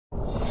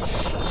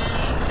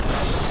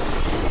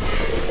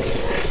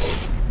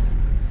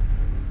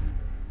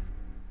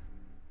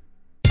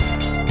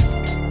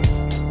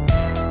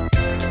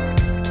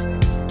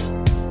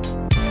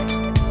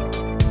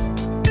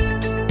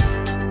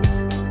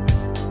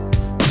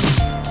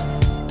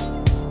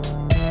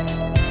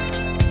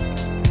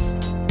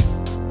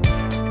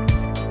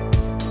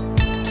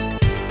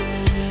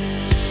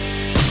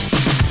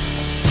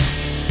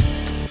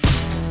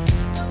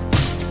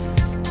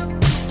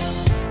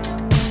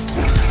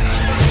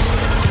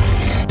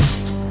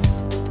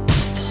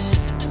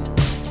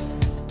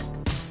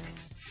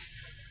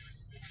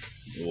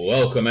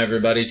Welcome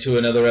everybody to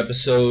another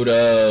episode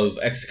of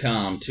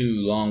Xcom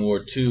 2 Long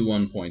War 2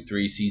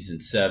 1.3 Season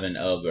 7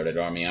 of Red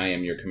Army. I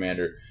am your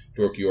commander,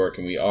 Dorky,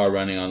 and we are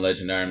running on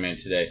Legend Iron Man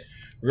today.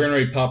 We're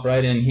going to pop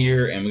right in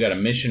here, and we got a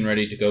mission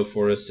ready to go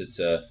for us.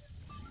 It's a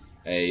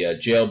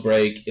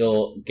jailbreak,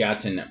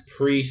 ill-gotten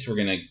priest. We're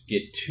going to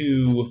get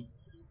 2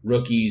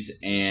 rookies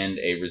and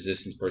a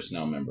resistance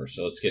personnel member.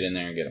 So let's get in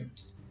there and get them.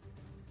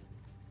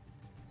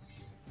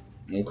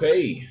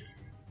 Okay.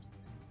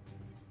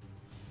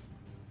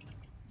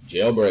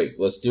 Jailbreak,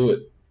 let's do it.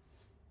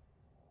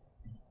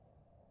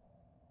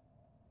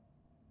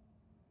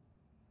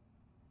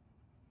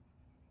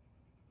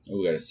 Oh,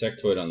 we got a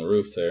sectoid on the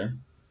roof there.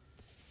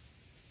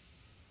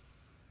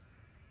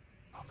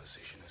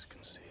 Opposition is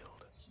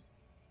concealed.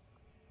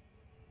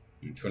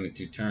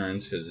 22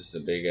 turns because this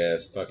is a big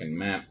ass fucking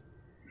map.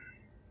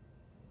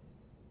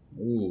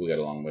 Ooh, we got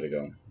a long way to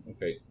go.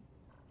 Okay.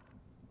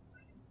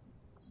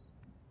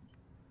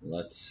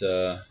 Let's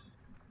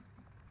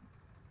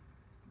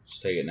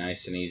just take it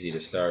nice and easy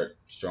to start.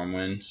 Storm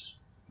winds.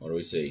 What do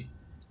we see?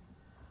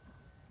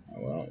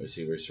 Oh, well, we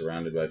see we're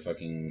surrounded by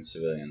fucking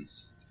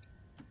civilians.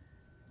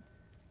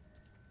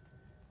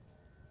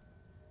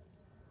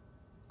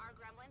 Our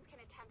gremlins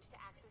can attempt to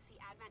access the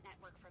advent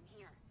network from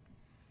here.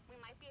 We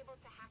might be able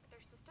to hack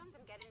their systems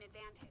and get an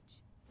advantage.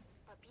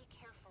 But be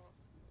careful.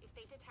 If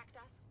they detect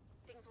us,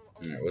 things will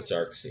only... Alright, what's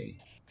Arc see?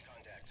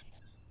 Contact.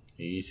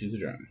 He sees a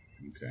drone.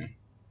 Okay.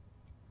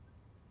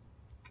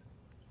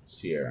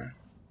 Sierra.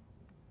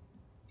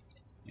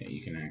 Yeah,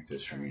 you can hack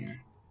this from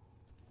here.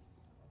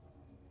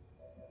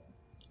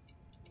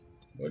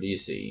 What do you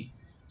see?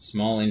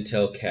 Small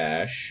intel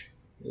cache,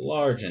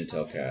 large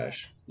intel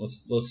cache.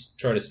 Let's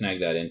try to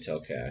snag that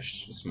intel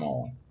cache, the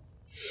small one.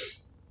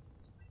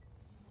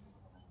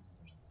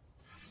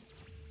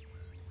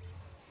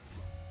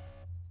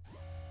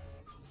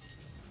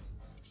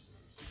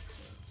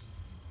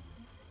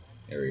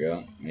 There we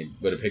go. I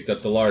would have picked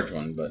up the large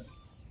one, but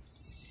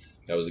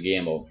that was a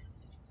gamble.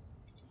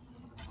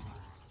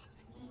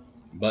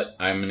 But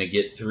I'm going to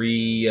get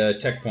 3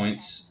 tech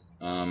points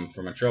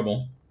for my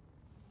trouble.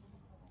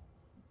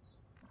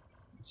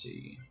 Let's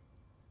see.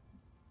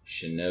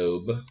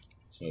 Shinob.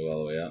 Let's move all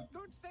the way up.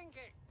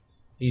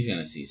 He's going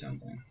to see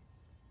something.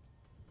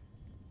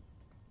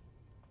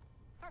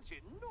 That's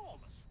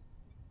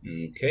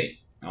enormous.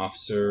 Okay.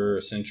 Officer,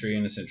 a sentry,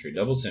 and a sentry.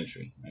 Double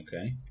sentry.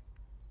 Okay.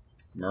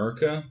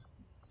 America.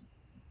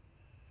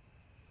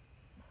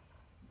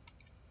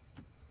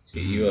 Let's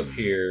get you up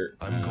here.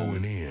 I'm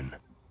going in.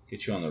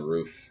 Get you on the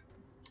roof.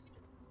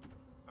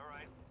 All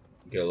right.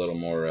 Get a little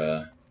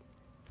more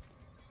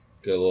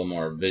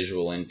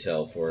visual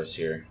intel for us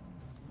here.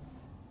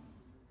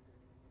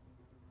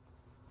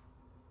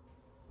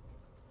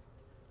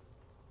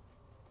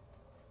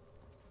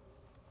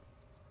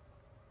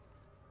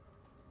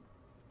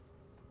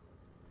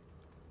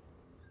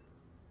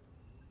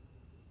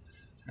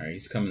 Alright,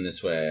 he's coming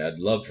this way. I'd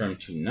love for him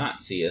to not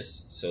see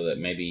us so that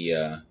maybe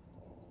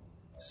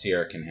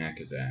Sierra can hack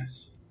his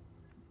ass.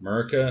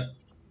 America.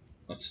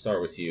 Let's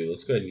start with you.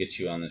 Let's go ahead and get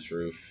you on this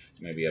roof.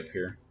 Maybe up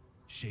here.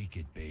 Shake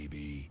it,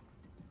 baby.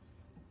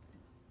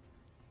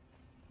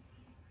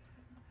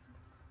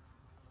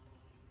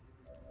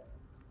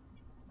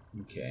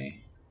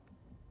 Okay.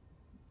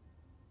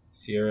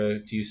 Sierra,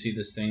 do you see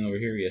this thing over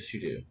here? Yes,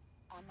 you do.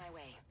 On my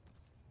way.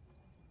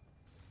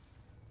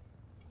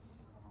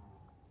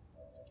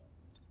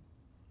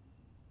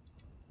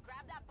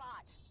 Grab that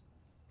bot.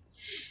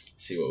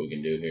 See what we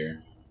can do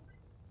here.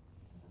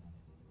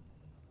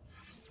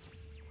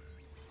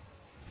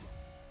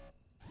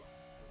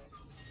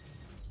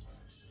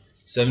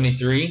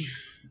 $73.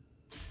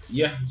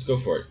 Yeah, let's go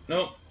for it.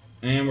 Nope.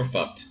 And we're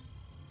fucked.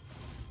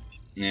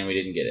 And we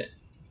didn't get it.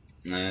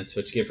 And that's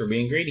what you get for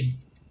being greedy.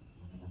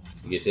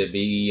 You get to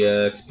be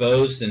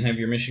exposed and have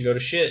your mission go to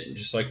shit,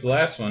 just like the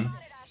last one.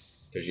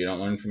 Because you don't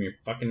learn from your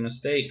fucking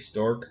mistakes,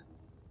 dork.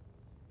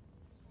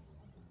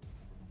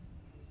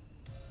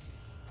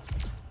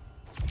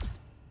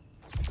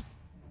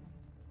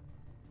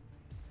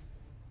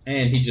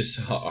 And he just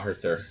saw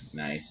Arthur.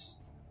 Nice.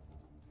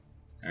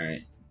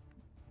 Alright.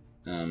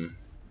 Okay.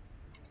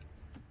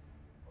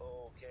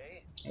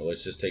 Well,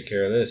 let's just take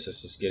care of this.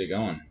 Let's just get it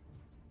going.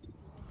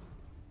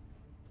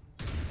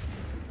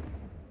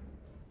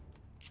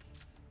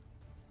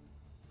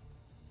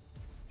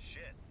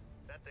 Shit,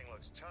 that thing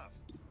looks tough.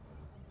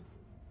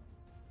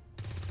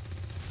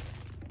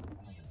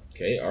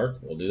 Okay, Arc,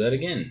 we'll do that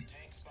again.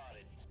 Tank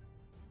spotted.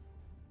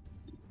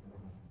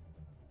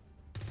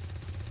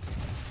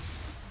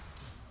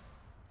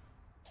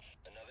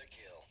 Another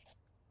kill.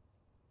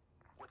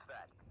 What's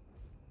that?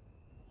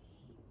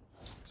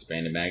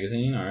 Expanded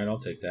magazine. Alright, I'll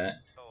take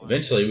that.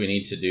 Eventually, we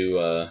need to do,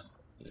 Let's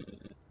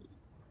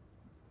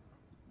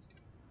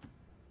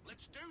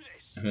do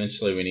this.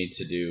 Eventually, we need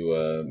to do,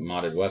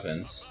 modded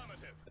weapons.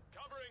 Affirmative.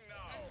 Covering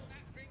now.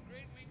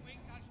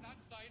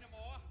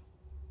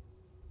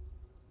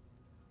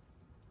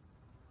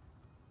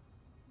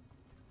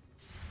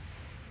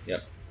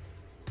 Yep.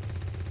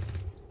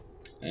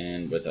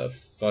 And with a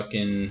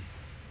fucking...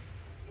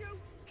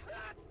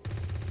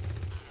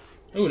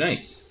 Oh,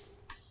 nice.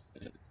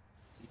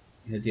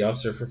 Hit the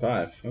officer for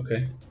 5.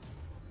 Okay.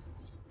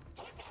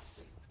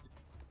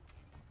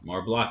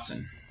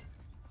 Marblotzen.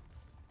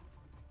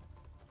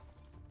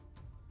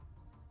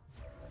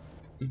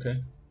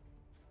 Okay.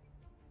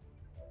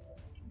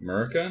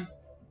 Murica?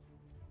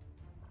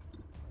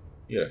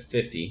 You got a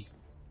 50.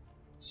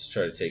 Let's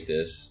try to take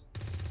this.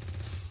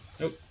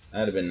 Nope.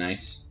 That'd have been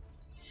nice.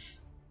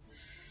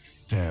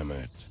 Damn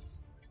it.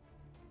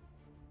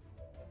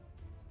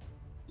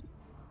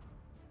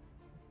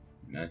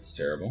 That's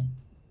terrible.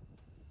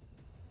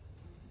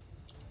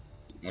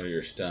 What are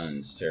your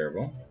stuns?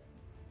 Terrible.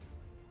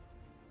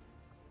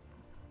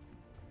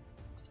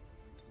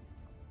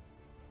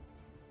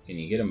 Can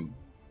you get them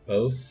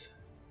both?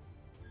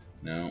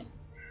 No.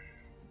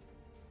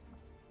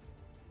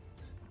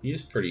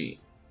 He's pretty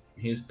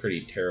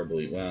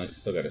terribly... Well, he's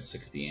still got a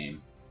 60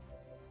 aim.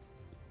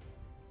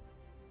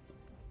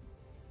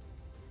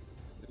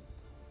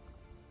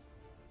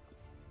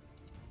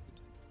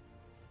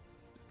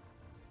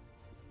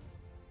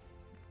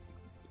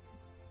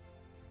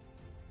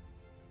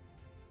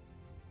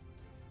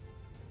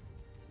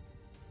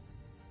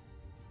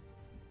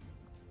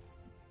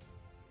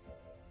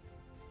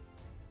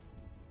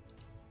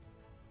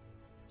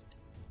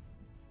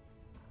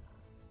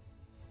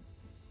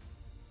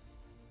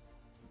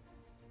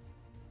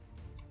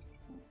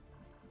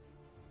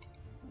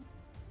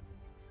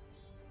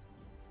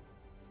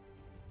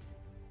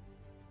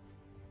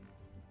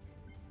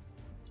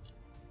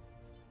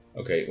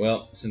 Okay,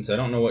 well, since I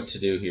don't know what to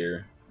do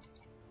here,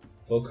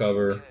 full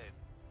cover,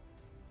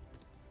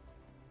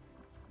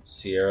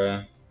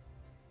 Sierra,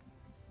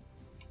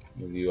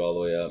 move you all the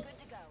way up.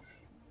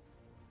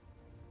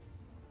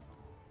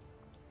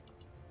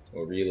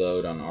 We'll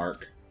reload on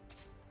Arc,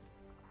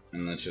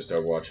 and let's just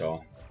Overwatch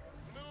all.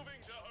 Moving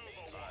to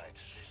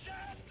Overwatch.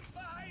 Stand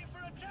by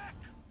for attack.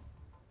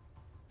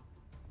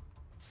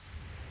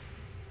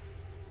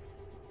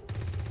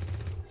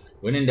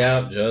 When in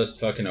doubt, just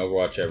fucking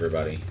Overwatch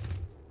everybody.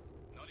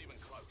 Not even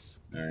close.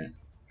 Alright.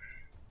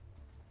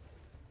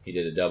 He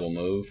did a double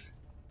move.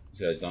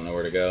 These guys don't know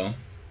where to go.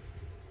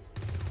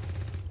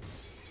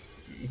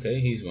 Okay,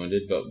 he's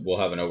wounded, but we'll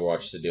have an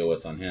Overwatch to deal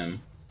with on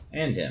him.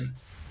 And him.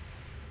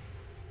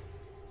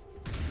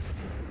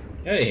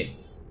 Hey!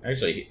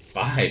 Actually,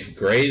 5.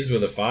 Graze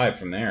with a 5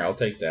 from there. I'll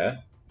take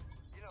that.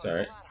 It's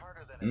alright.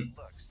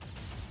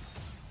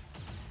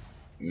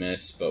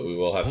 Miss, but we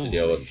will have to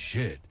deal with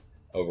shit.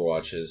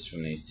 Overwatches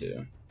from these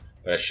two.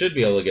 But I should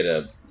be able to get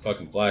a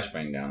fucking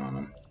flashbang down on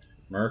him.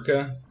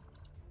 Merca?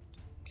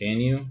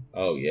 Can you?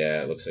 Oh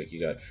yeah, it looks like you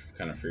got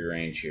kind of free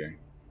range here.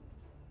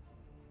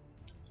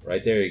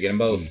 Right there, you get them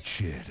both. Eat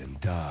shit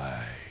and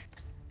die.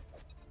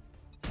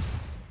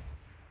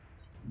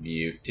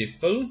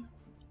 Beautiful.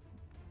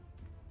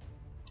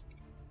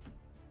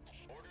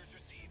 Orders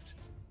received.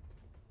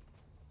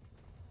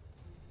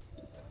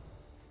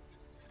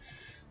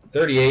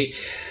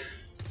 38.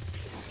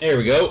 There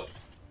we go.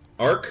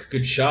 Arc,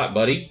 good shot,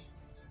 buddy.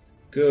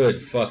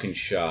 Good fucking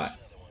shot.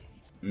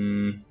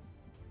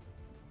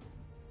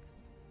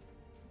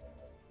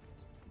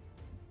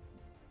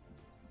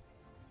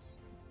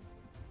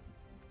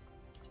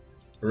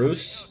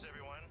 Bruce. Close,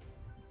 everyone.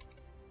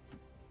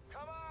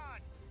 Come on.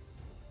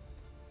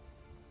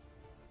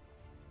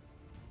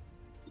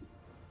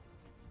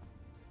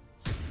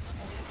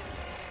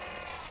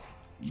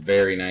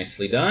 Very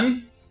nicely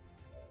done.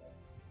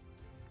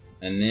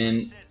 And then,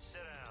 Sit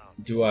down.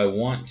 do I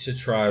want to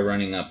try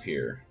running up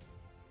here?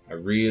 I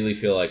really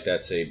feel like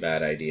that's a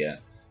bad idea.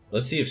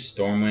 Let's see if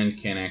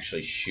Stormwind can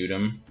actually shoot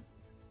him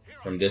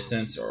from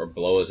distance or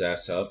blow his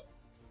ass up.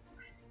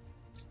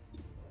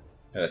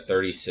 Got a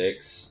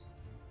 36.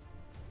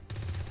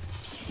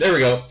 There we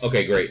go.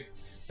 Okay, great.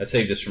 That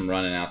saved us from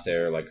running out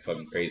there like a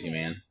fucking crazy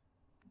man.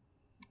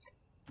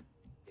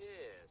 Yes.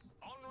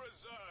 On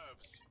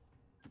reserves.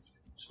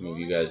 Just move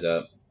you guys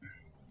up.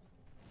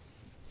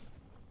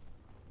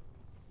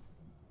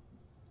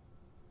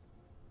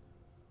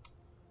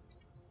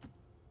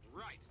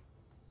 Right.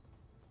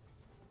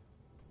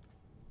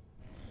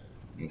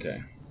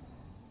 Okay.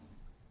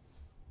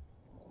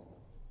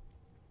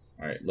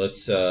 Alright,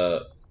 let's,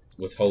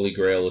 with Holy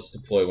Grail, let's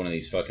deploy one of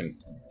these fucking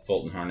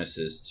Fulton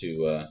harnesses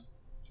to,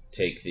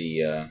 take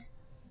this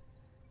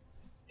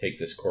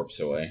corpse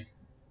away.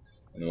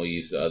 And then we'll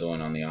use the other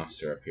one on the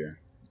officer up here.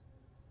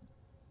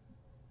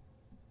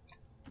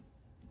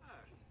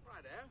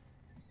 Right there.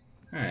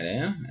 Alright,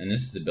 yeah. And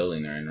this is the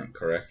building they're in,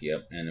 correct?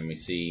 Yep. And then we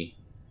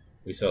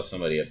saw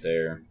somebody up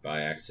there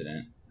by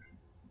accident.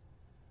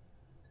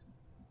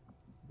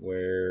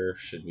 Where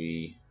should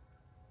we...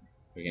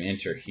 We can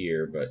enter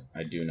here, but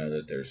I do know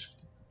that there's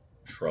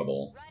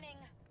trouble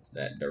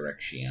that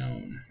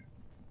direction.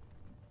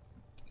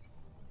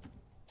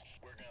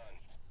 We're done.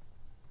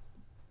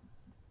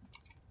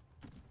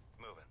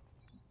 Moving.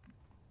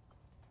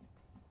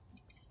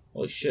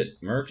 Holy shit,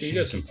 Merc, you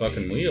got some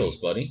fucking wheels,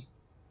 buddy.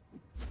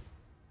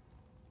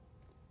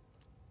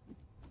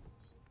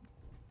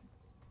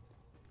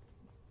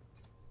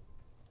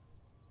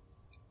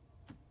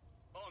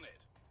 On it.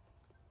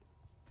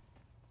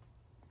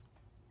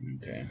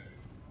 Okay.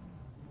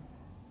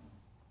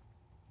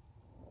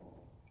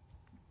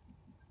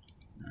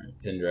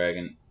 Alright,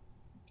 Pendragon.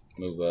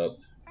 Move up.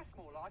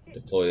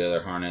 Deploy the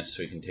other harness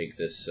so we can take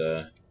this,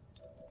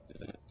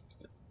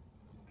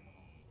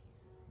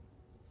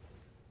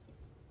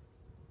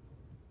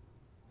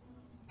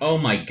 Oh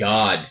my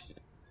god.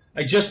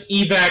 I just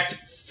evac'd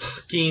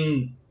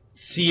fucking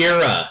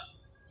Sierra.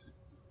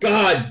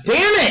 God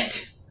damn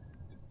it!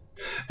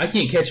 I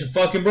can't catch a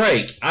fucking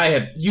break.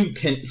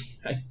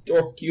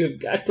 Dork, you have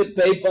got to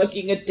pay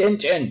fucking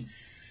attention.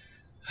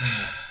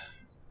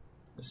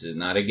 This is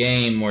not a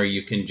game where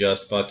you can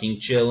just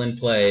fucking chill and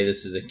play.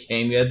 This is a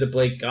game you have to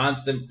play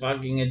constant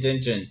fucking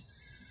attention.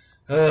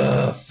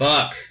 Ugh,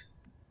 fuck.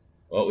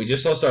 Well, we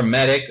just lost our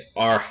medic,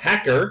 our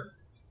hacker.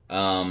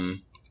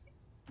 And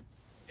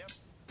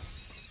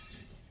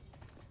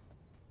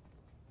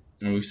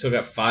we've still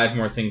got 5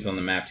 more things on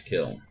the map to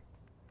kill.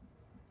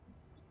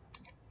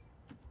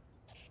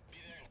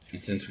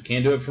 And since we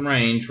can't do it from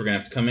range, we're going to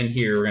have to come in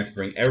here. We're going to have to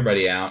bring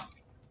everybody out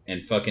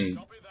and fucking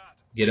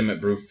get them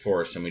at brute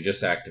force. And we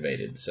just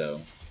activated,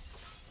 so...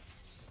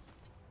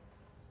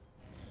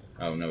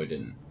 Oh, no, we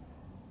didn't.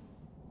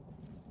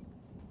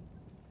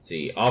 Let's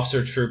see.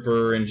 Officer,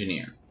 Trooper,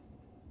 Engineer.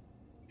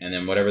 And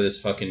then whatever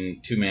this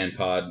fucking 2-man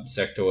pod,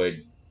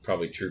 sectoid,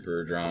 probably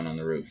Trooper drone on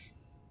the roof.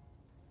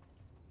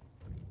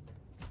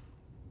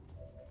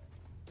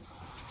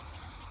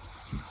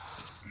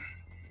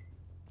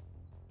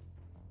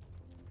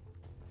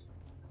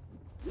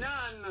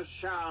 None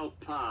shall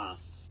pass.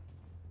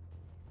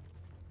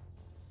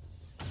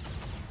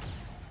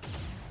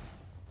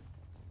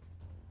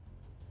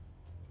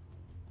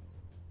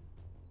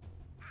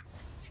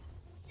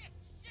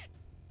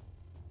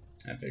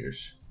 That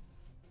figures.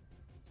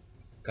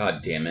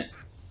 God damn it.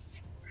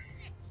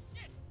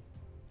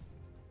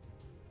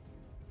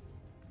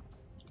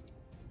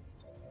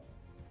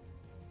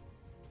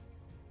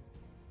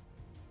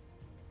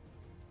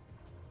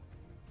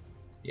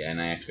 Yeah,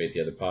 and I activate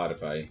the other pod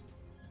if I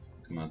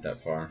come out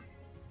that far.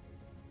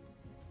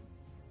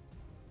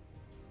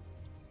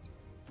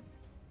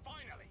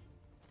 Finally.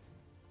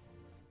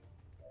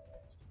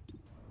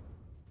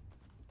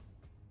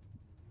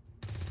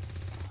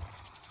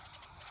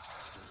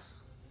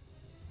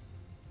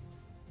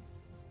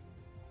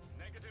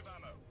 Negative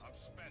ammo. I'm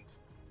spent.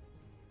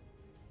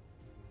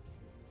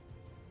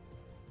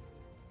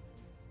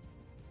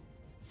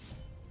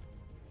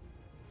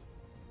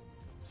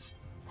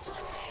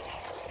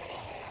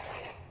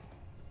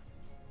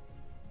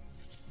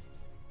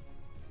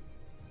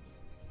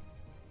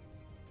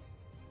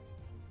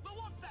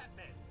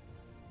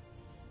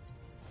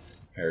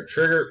 Air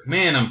trigger.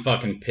 Man, I'm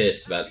fucking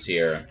pissed about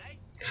Sierra.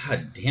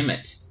 God damn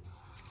it.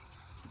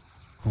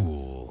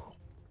 Cool.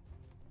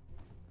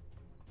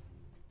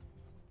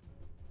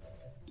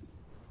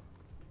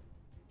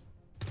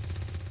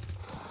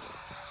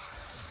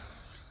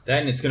 That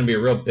and it's gonna be a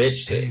real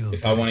bitch to,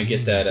 if I want to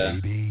get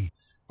that baby.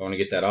 I want to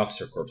get that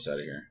officer corpse out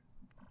of here.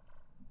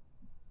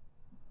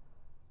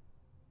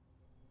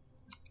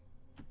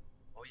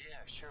 Oh yeah,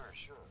 sure.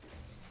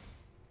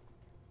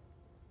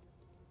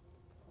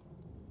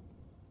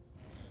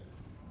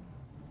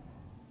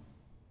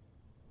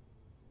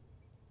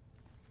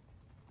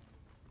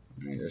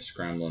 Alright, they're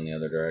scrambling the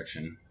other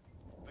direction.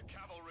 The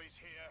cavalry's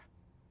here.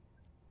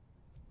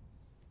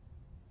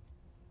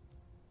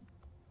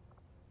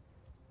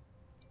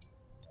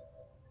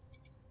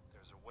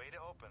 There's a way to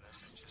open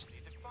this. I just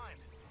need to find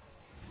it.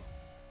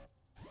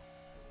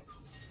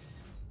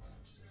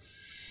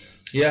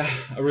 Yeah,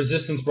 a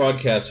resistance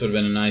broadcast would have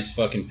been a nice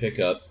fucking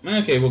pickup.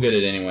 Okay, we'll get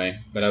it anyway.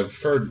 But I would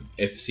prefer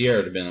if Sierra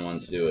would have been the one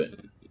to do it.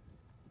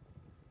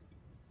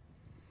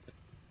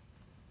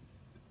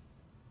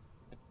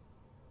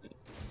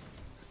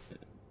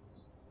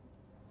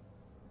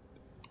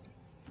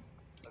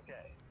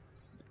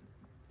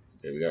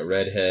 Okay, we got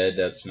Redhead,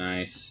 that's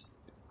nice.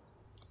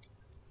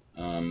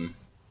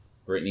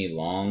 Brittany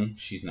Long,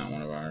 she's not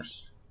one of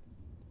ours.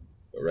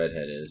 But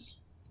Redhead is.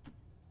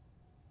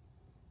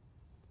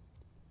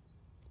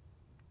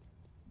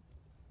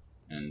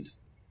 And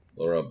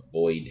Laura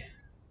Boyd.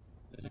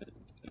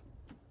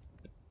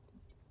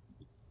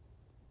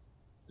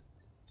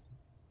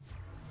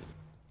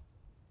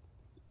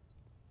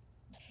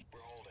 We're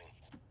holding.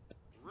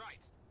 Right.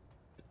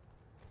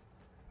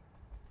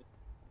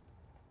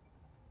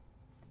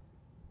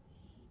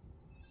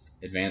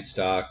 Advanced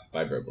stock,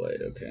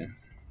 vibroblade, okay.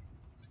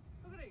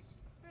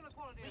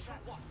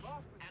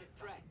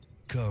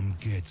 Come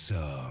get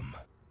some.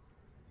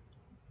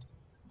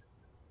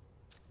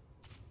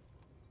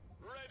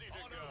 Ready to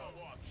go.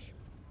 Watch.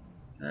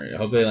 Alright, I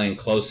hope they land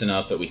close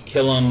enough that we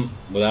kill them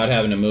without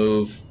having to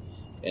move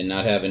and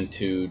not having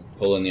to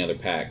pull in the other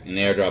pack. And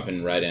they are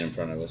dropping right in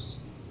front of us.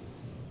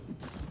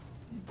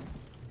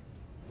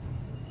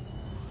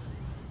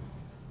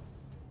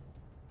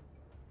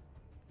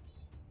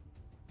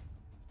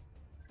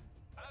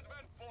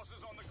 Advent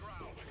forces on the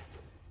ground.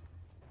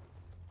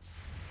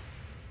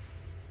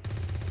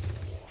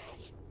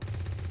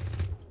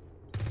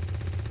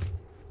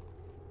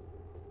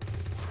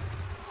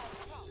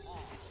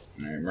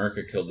 Alright, Alright,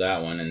 Merca killed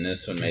that one, and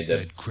this one made the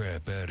that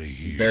crap out of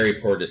here. very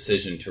poor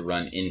decision to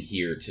run in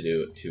here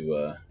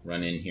to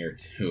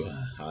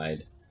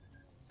hide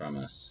from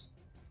us.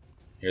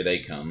 Here they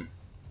come.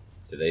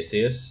 Do they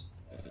see us?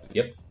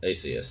 Yep, they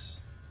see us.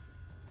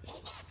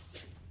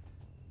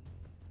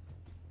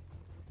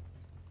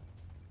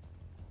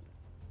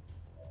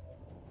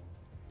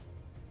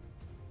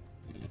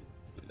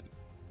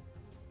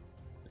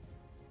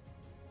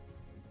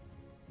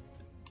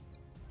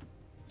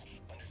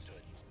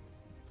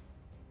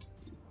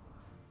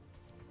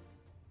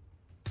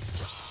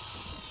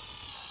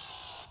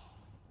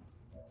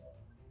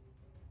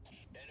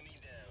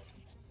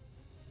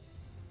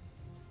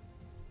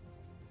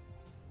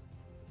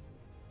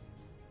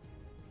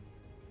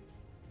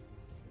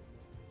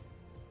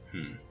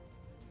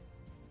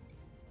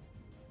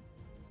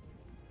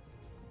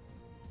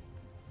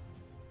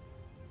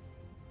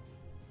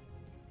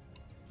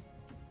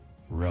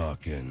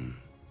 Rockin'.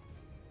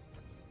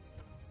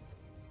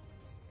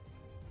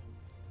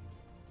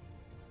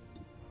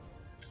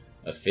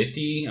 A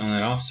 50 on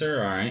that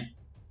officer? Alright.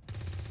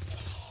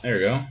 There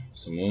we go.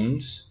 Some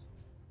wounds.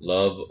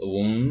 Love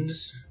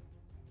wounds.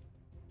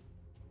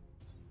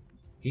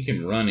 He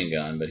can run and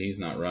gun, but he's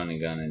not running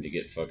gunning to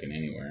get fucking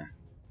anywhere.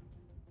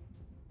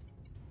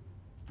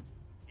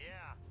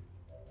 Yeah.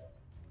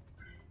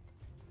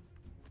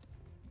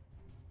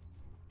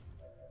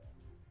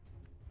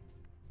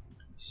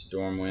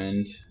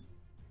 Stormwind.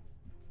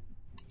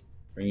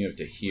 Bring you up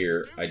to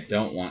here. I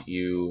don't want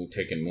you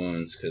taking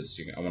wounds because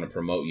I want to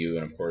promote you,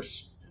 and of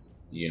course,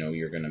 you know,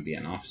 you're going to be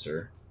an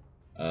officer.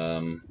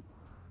 I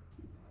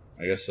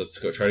guess let's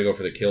go try to go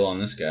for the kill on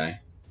this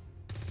guy.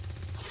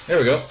 There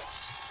we go.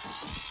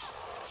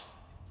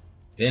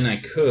 Then I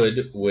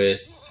could,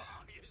 with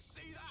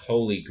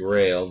Holy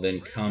Grail, then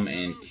come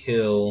and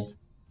kill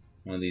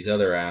one of these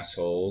other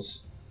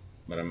assholes.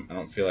 But I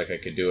don't feel like I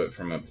could do it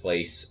from a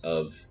place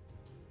of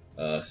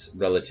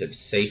relative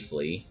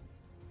safety,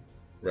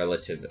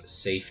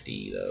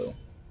 though.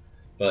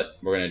 But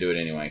we're going to do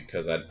it anyway,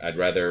 because I'd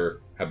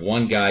rather have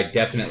one guy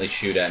definitely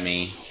shoot at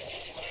me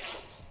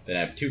than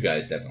have two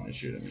guys definitely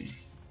shoot at me.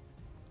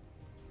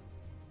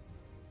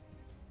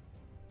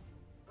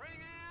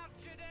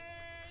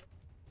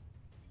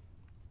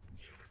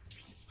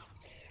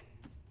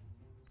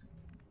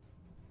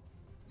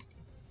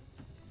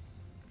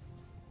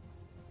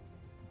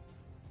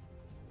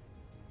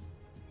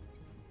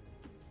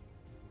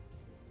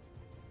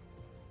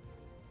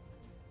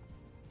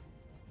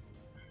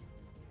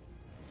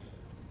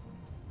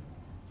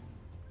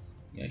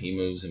 Yeah, he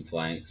moves and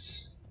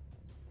flanks,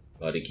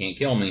 but he can't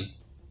kill me.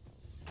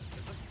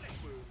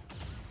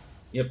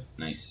 Yep,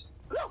 nice.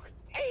 Look,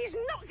 he's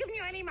not giving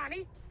you any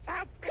money.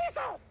 Now piss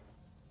off.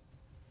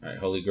 Alright,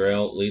 Holy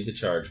Grail, lead the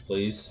charge,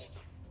 please.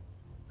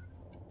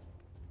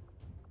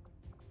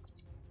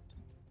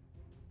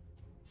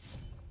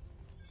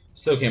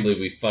 Still can't believe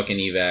we fucking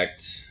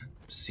evac'd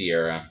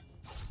Sierra.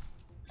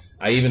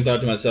 I even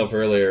thought to myself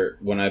earlier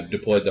when I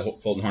deployed the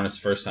Fulton Harness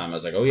the first time, I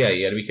was like, oh yeah,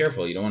 you gotta be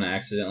careful. You don't want to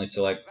accidentally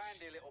select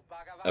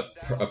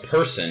a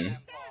person.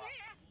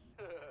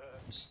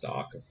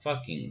 Stock. A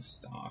fucking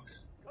stock.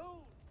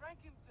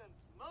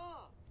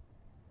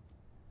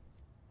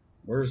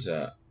 Where's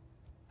Ark?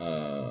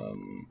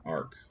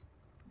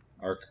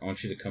 Ark, I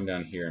want you to come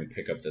down here and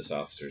pick up this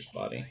officer's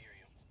body.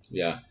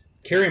 Yeah.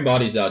 Carrying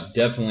bodies out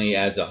definitely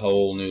adds a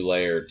whole new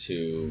layer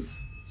to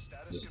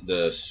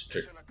the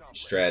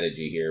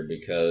strategy here,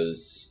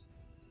 because,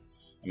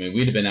 I mean,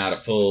 we'd have been out a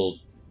full,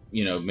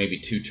 you know, maybe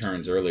 2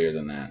 turns earlier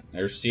than that.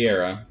 There's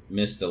Sierra.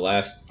 Missed the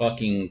last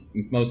fucking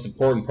most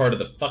important part of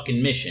the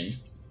fucking mission.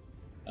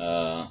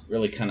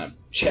 Really kind of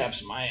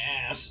chaps my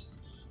ass.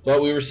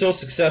 But we were still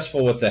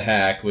successful with the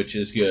hack, which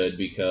is good,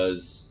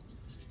 because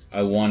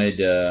I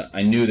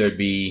knew there'd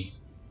be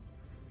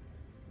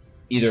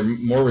either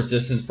more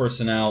resistance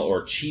personnel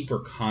or cheaper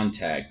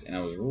contact, and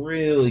I was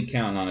really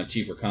counting on a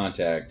cheaper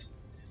contact.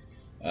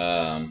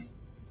 I'm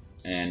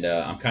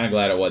kind of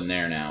glad it wasn't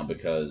there now,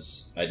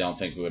 because I don't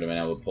think we would have been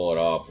able to pull it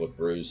off with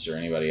Bruce or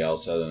anybody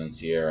else other than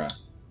Sierra.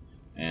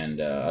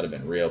 And I'd have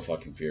been real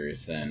fucking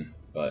furious then.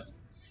 But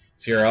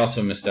Sierra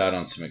also missed out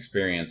on some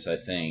experience, I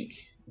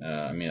think.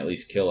 I mean, at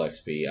least kill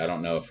XP. I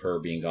don't know if her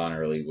being gone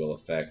early will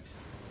affect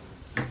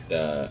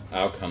the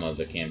outcome of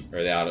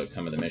the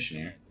outcome of the mission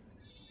here.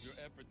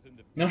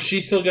 No,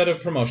 she still got a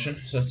promotion,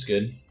 so that's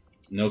good.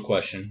 No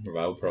question.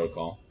 Revival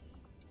protocol.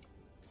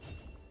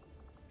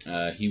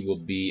 He will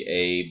be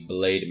a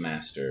Blade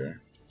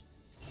Master.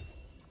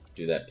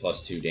 Do that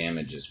 +2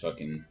 damage is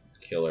fucking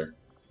killer.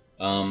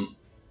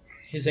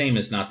 His aim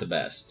is not the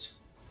best,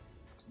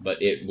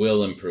 but it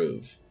will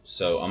improve.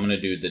 So I'm going to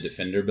do the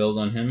Defender build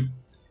on him,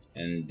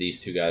 and these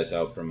 2 guys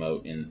I'll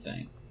promote in the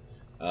thing.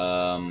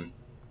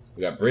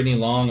 We got Brittany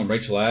Long and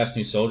Rachel Ass,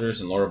 new soldiers,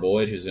 and Laura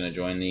Boyd, who's going to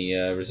join the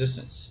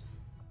Resistance.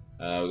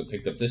 We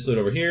picked up this loot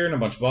over here, and a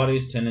bunch of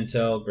bodies, 10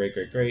 intel, great,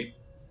 great, great.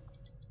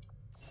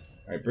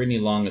 Alright, Brittany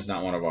Long is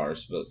not one of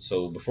ours, but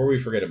so before we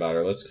forget about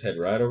her, let's head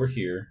right over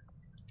here.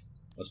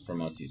 Let's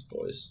promote these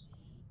boys.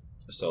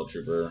 Assault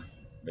Trooper,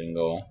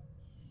 bingo.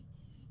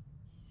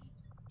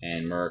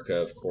 And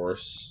Murica, of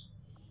course,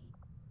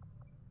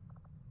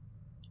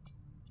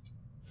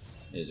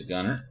 is a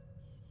gunner.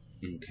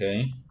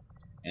 Okay.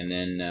 And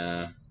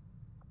then,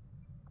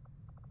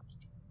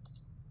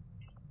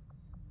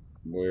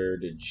 where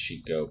did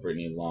she go?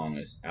 Brittany Long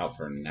is out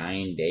for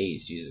 9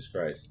 days. Jesus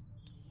Christ.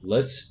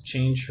 Let's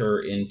change her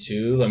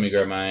into... Let me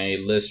grab my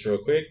list real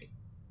quick.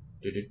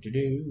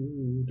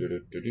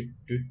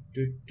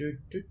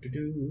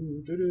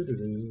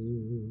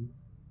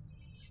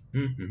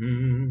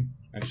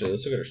 Actually,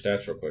 let's look at her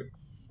stats real quick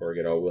before I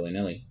get all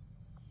willy-nilly.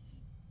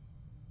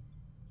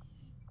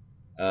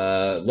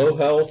 Low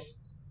health,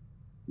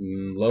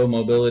 low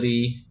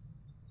mobility,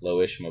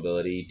 lowish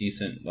mobility,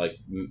 decent, like,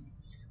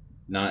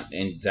 not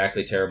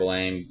exactly terrible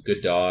aim,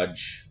 good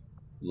dodge,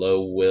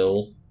 low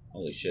will.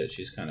 Holy shit,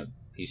 she's kind of a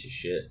piece of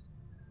shit.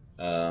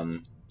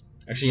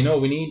 Actually, you know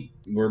what we need?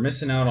 We're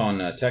missing out on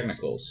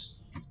technicals.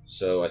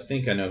 So I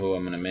think I know who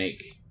I'm gonna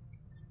make.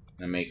 I'm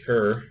gonna make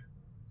her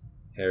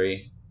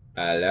Harry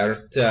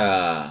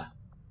Alerta,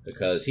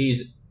 because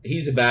he's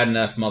a bad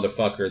enough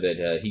motherfucker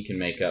that he can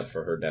make up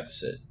for her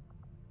deficit.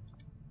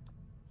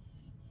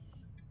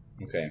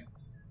 Okay,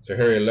 so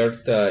Harry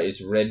Alerta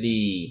is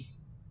ready,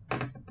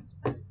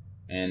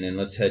 and then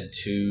let's head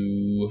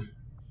to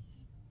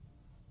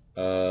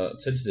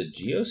the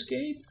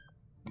Geoscape,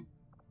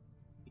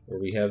 where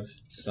we have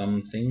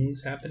some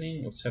things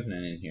happening. What's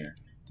happening in here?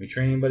 Can we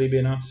train anybody to be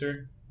an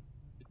officer?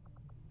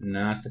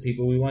 Not the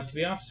people we want to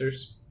be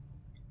officers.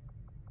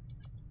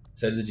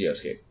 Let's head to the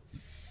Geoscape.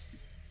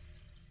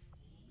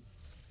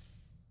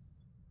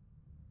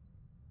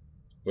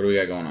 What do we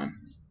got going on?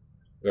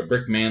 We got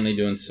Brick Manley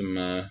doing some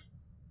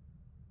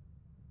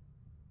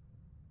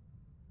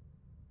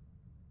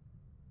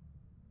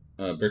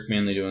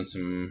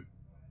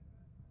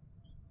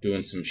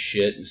doing some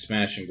shit and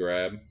smash and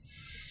grab.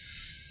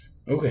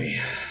 Okay.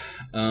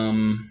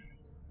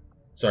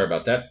 Sorry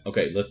about that.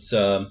 Okay, let's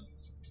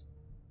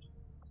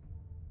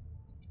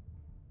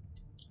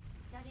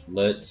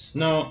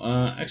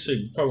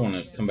actually probably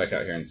want to come back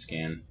out here and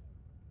scan.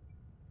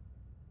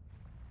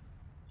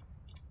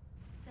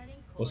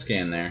 We'll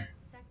scan there.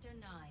 Sector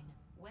 9,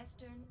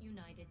 Western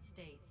United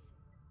States.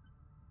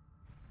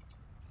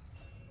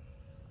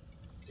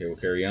 Okay, we'll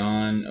carry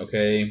on.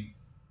 Okay.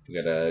 We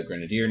got a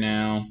Grenadier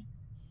now.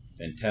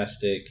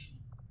 Fantastic.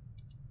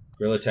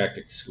 Guerrilla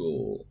Tactics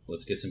School.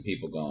 Let's get some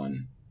people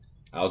going.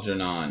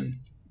 Algernon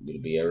will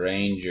be a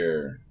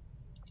Ranger.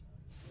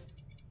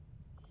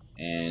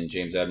 And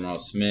James Admiral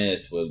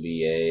Smith will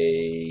be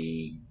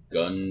a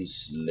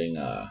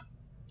Gunslinger.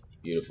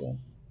 Beautiful.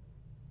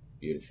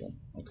 Beautiful.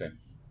 Okay.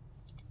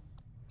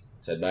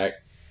 Let's head back.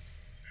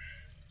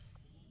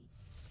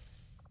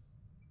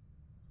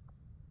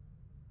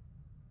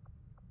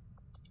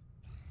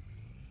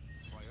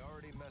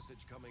 Priority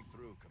message coming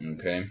through,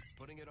 Commander. Okay.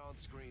 Putting it on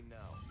screen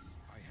now.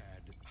 I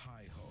had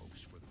high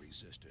hopes for the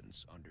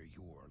Resistance under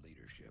your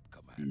leadership,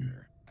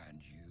 Commander, and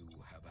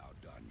you have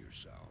outdone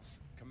yourself.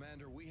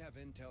 Commander, we have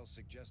intel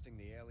suggesting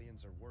the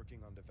aliens are working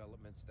on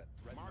developments that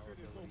threaten our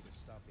ability to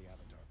stop the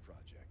Avatar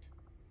project.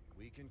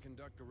 We can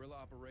conduct guerrilla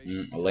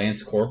operations. A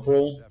Lance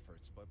Corporal?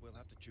 Efforts, but we'll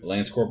have to choose A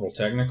Lance Corporal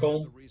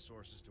Technical? the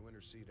resources to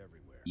intercede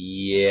everywhere.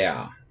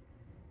 Yeah.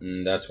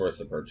 That's worth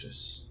the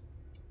purchase.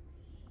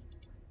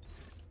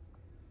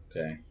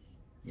 Okay.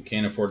 We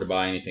can't afford to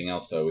buy anything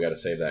else, though. We gotta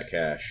save that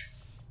cash.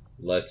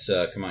 Let's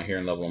come out here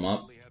and level them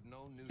up.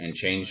 And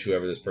change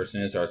whoever this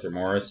person is. Arthur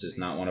Morris is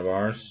not one of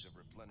ours.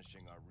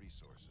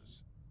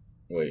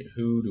 Wait,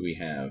 who do we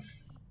have?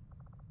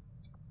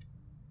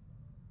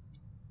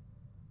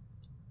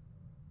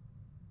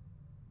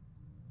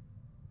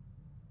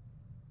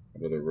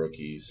 What are the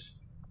rookies?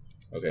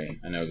 Okay,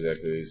 I know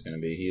exactly who he's going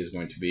to be. He is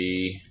going to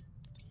be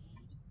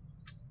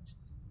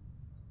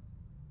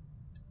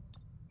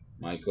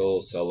Michael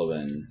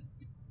Sullivan,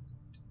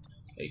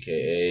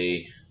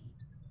 aka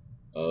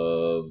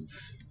of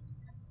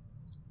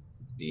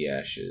the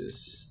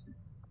Ashes.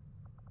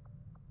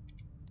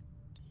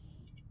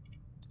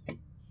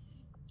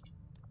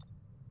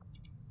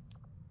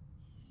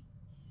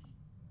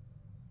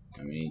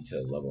 And we need to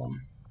level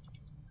him.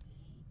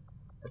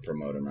 Or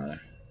promote him,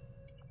 rather.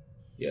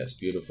 Yes,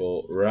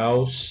 beautiful.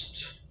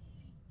 Roust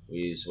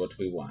is what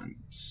we want.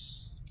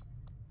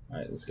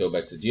 Alright, let's go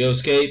back to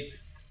Geoscape.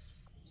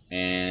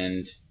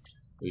 And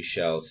we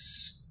shall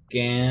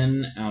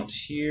scan out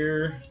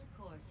here.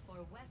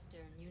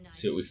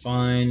 See what we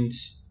find.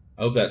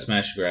 I hope that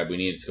smash grab, we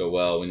need it to go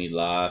well. We need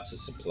lots of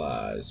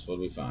supplies. What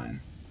do we find?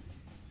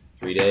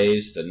 3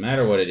 days? Doesn't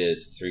matter what it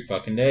is. It's 3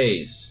 fucking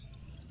days.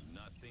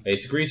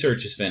 Basic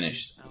research is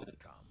finished.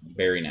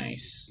 Very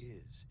nice.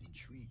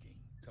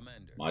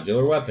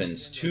 Modular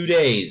weapons. 2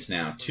 days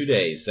now. 2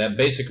 days. That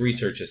basic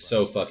research is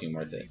so fucking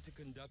worth it.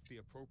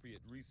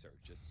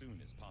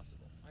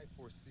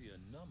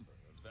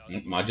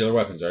 Modular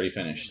weapons already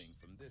finished.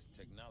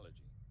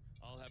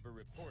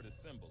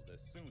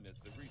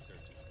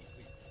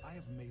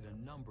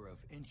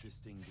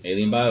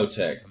 Alien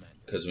biotech,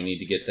 because we need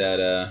to get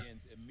that.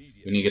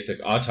 We need to get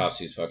the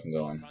autopsies fucking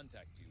going.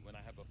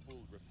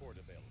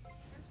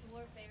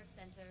 Warfare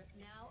Center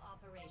now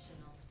operational.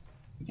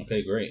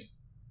 Okay, great.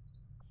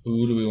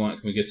 Who do we want?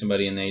 Can we get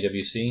somebody in the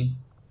AWC?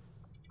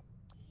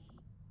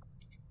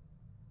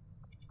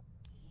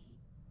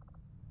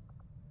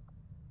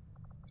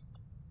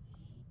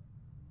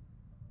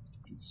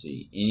 Let's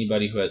see.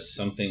 Anybody who has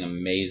something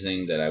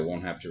amazing that I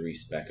won't have to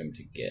respec them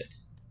to get.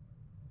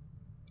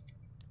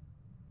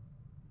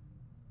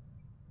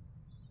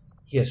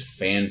 He has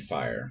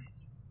Fanfire,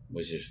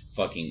 which is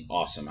fucking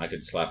awesome. I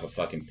could slap a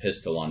fucking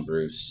pistol on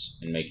Bruce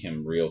and make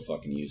him real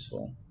fucking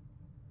useful.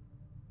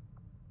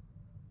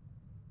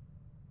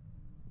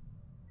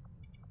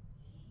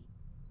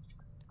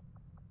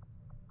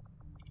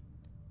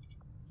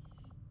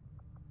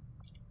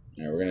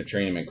 Alright, we're gonna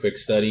train him in quick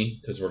study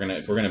because if we're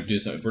gonna do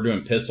something. If we're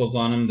doing pistols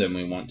on him, then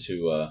we want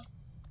to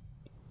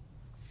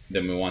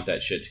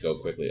that shit to go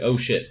quickly. Oh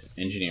shit,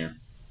 engineer,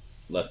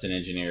 left an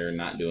engineer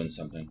not doing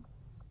something.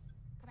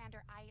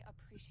 Commander, I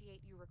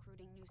appreciate you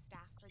recruiting new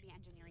staff for the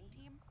engineering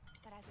team,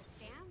 but as it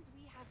stands,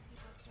 we have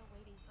people still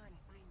waiting for an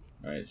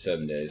assignment. All right,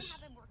 7 We days.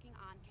 have them working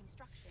on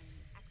construction,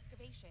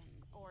 excavation,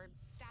 or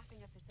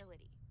staffing a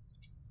facility.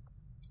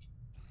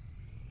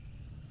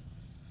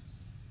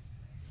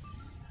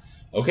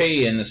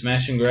 Okay, and the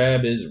smash and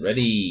grab is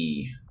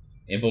ready.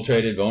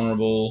 Infiltrated,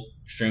 vulnerable,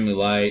 extremely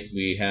light.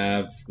 We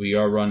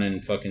are running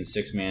fucking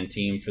 6-man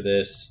team for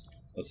this.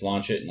 Let's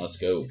launch it and let's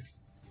go.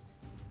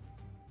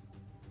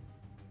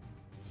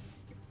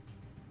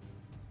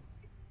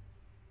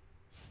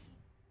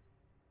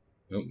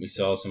 Oh, we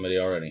saw somebody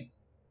already.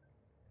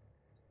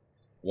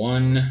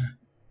 1,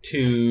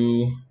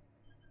 2,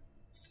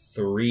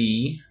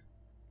 3,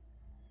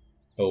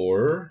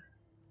 4,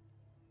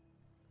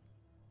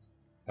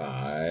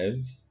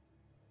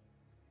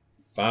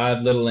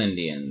 5 little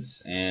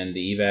Indians and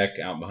the evac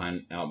out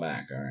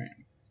back. All right.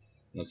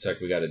 Looks like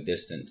we got a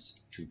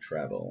distance to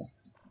travel.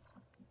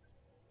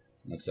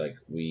 Looks like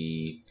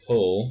we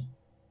pull.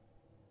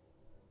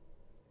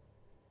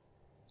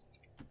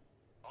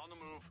 On the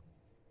move.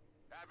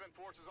 Advent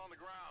forces on the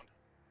ground.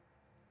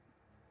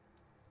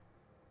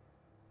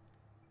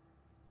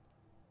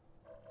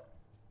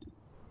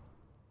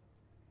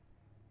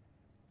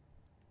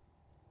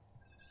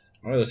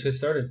 All right, let's get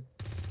started.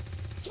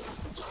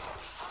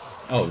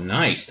 Oh,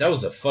 nice. That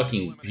was a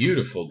fucking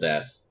beautiful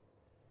death.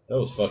 That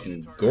was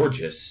fucking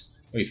gorgeous.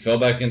 Oh, he fell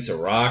back against a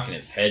rock and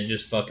his head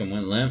just fucking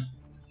went limp.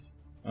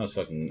 That was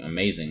fucking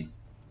amazing.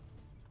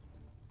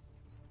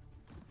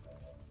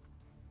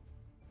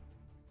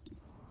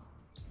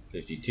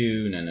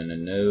 $52.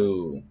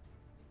 No.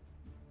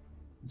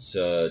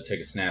 Let's take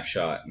a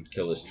snapshot and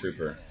kill this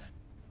trooper.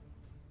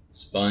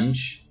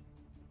 Sponge.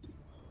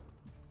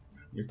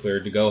 You're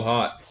cleared to go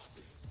hot.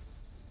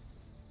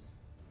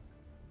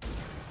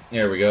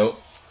 There we go.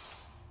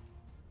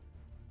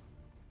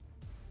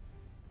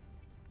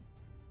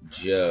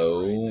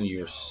 Joe,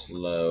 you're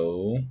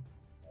slow.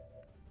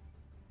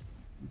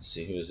 Let's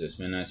see, who is this?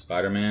 Midnight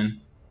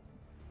Spider-Man?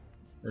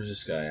 Where's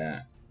this guy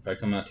at? If I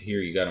come out to here,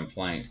 you got him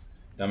flanked.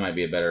 That might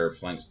be a better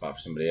flank spot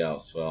for somebody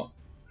else. Well,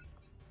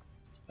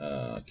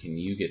 can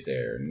you get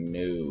there?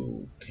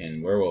 No.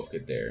 Can Werewolf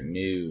get there?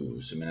 No.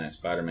 So Midnight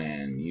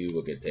Spider-Man, you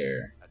will get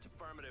there.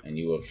 And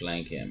you will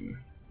flank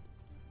him.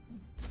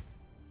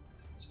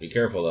 Let's be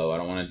careful, though. I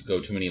don't want to go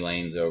too many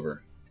lanes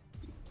over.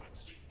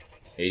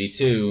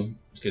 82.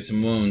 Let's get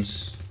some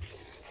wounds.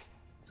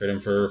 Crit him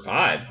for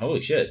 5.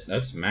 Holy shit.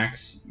 That's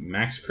max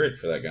crit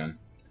for that gun.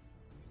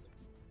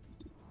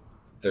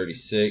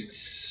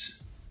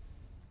 36.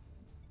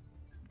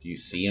 Do you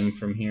see him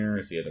from here?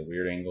 Is he at a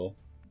weird angle?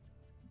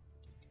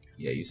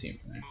 Yeah, you see him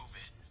from there.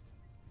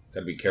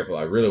 Gotta be careful.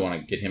 I really want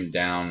to get him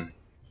down.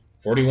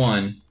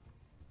 41.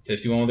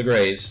 51 with the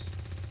graze.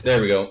 There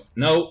we go.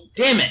 No,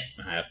 damn it!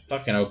 I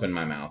fucking opened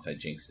my mouth. I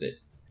jinxed it.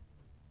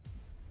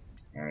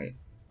 Alright.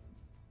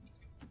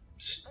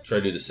 Try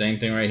to do the same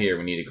thing right here.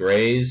 We need a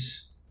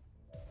graze.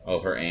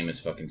 Oh, her aim is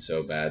fucking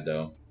so bad,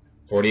 though.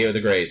 48 with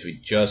a graze. We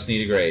just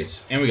need a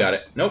graze. And we got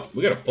it. Nope,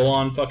 we got a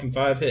full-on fucking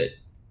 5 hit.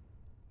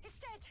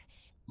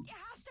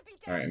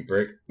 Alright, and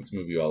Brick, let's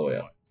move you all the way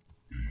up.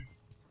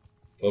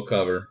 Full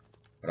cover.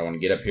 But I want to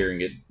get up here and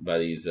get by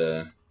these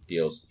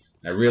deals.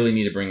 I really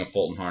need to bring a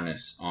Fulton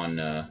Harness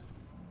on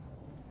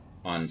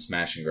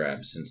Smash and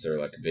Grab, since they're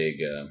like a big...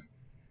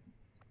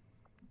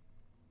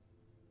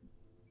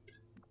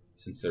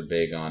 since they're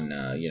big on,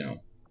 you know...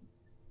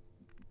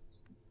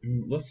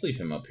 Let's leave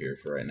him up here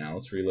for right now.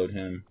 Let's reload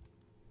him.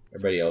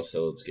 Everybody else,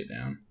 though, let's get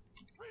down.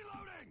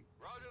 Reloading!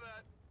 Roger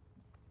that.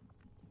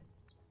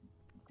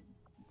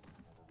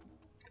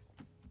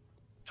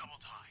 Double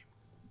time.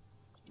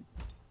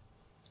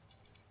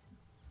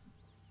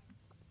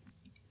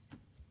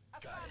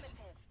 Affirmative.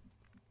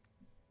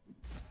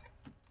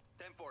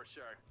 10-4,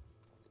 sir.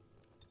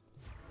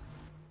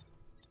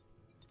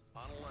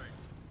 On alert.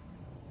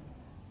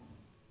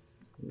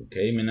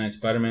 Okay, Midnight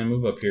Spider-Man,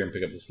 move up here and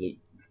pick up this loot.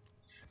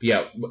 But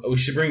yeah, we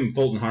should bring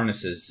Fulton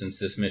Harnesses since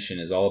this mission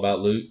is all about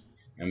loot,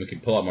 and we can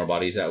pull out more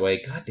bodies that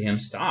way. Goddamn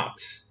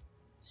stocks.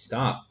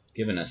 Stop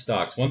giving us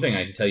stocks. One thing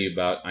I can tell you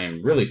about, I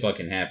am really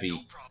fucking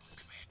happy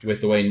with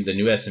the way the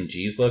new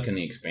SMGs look in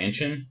the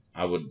expansion.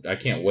 I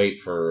can't wait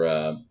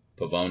for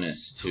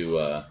Pavonis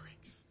to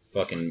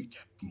fucking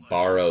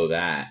borrow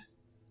that,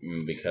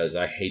 because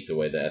I hate the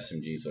way the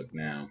SMGs look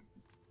now.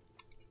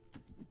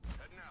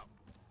 Heading out.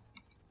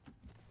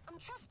 I'm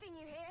trusting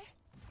you here.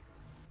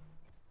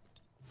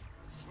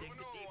 Moving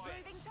over.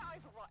 Moving to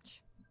Overwatch.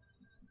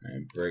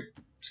 Alright, Brick,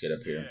 let's get up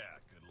Yeah, here.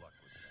 good luck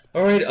with that.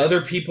 Alright,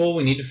 other people,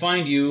 we need to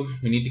find you.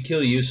 We need to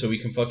kill you so we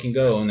can fucking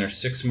go. And there's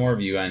 6 more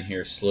of you on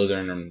here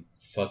slithering and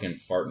fucking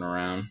farting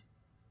around.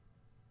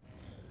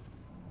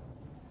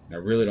 And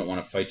I really don't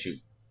want to fight you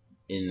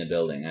in the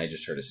building. I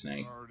just heard a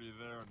snake. Already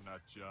there, nut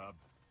job.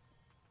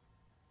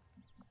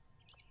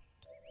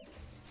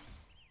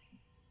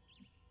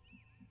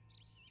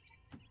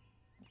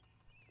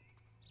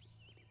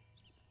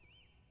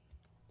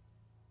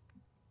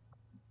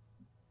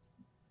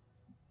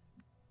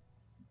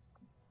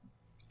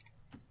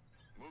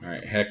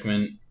 Alright,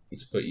 Heckman,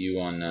 let's put you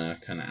on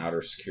kind of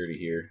outer security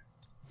here.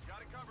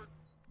 Got it covered.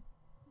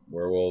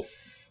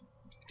 Werewolf,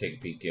 take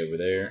a peek over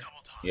there.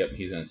 Yep,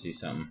 he's gonna see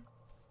something.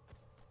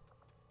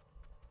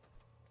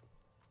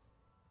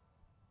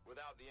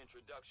 Without the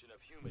introduction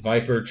of human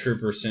Viper,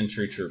 Trooper,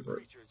 Sentry,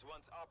 Trooper.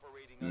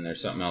 And there's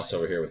something else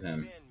over here with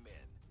him.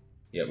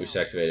 Yep, we just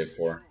activated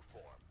 4.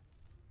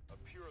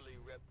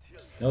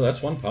 No,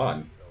 that's 1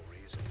 pod.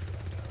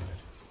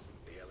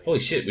 Holy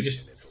shit, we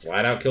just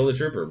flat out killed a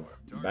trooper.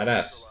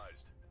 Badass.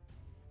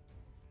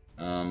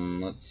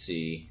 Let's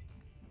see.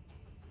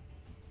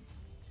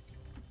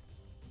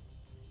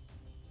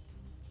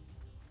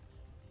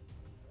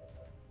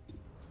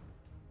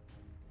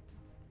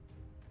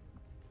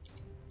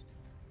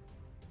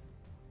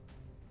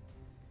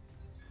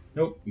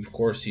 Nope, of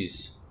course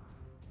he's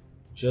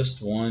just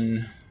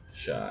 1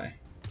 shy.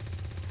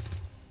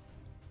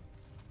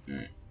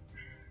 Alright.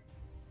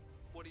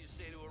 What do you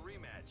say to a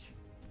rematch?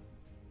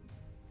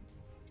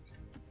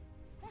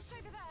 What's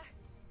over there?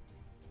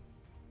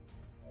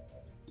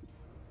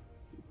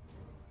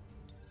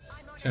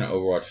 Just gonna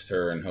Overwatch with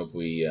her and hope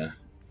we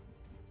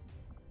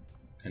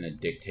kind of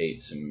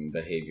dictate some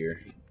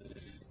behavior.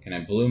 Can I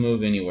blue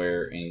move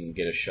anywhere and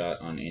get a shot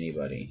on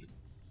anybody?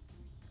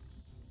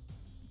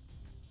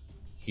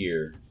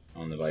 Here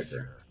on the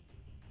Viper.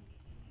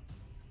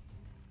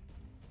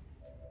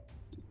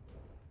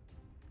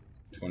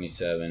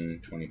 27,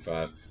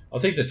 25.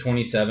 I'll take the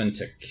 27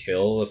 to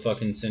kill the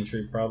fucking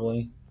sentry,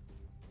 probably.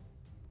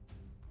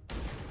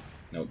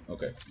 Nope,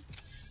 okay.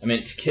 I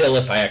meant to kill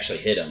if I actually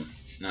hit him.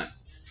 Not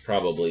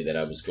probably that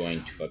I was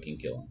going to fucking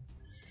kill him.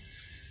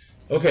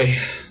 Okay,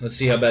 let's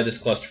see how bad this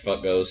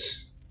clusterfuck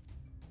goes.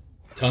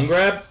 Tongue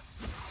grab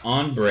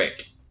on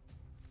Brick.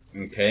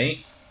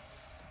 Okay.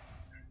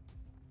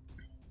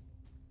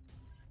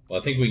 Well,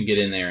 I think we can get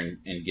in there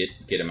and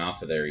get him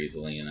off of there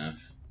easily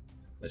enough.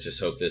 Let's just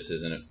hope this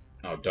isn't a...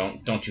 Oh,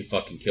 don't you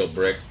fucking kill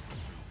Brick.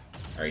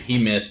 Alright, he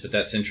missed, but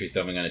that sentry's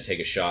definitely going to take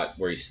a shot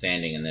where he's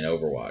standing and then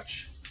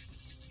Overwatch.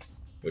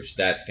 Which,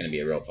 that's going to be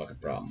a real fucking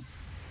problem.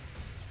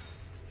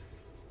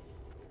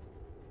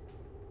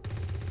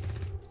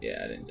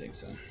 Yeah, I didn't think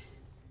so.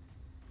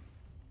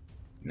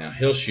 Now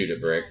he'll shoot at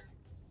Brick.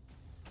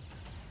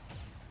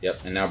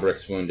 Yep, and now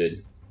Brick's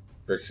wounded.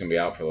 Brick's going to be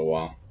out for a little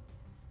while.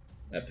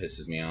 That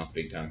pisses me off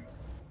big time.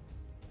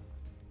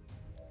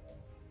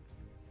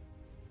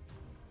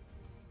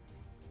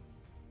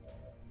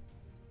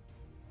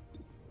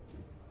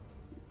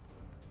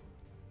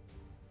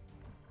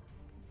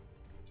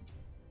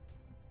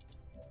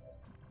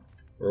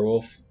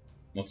 Werewolf,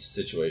 what's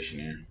the situation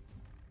here?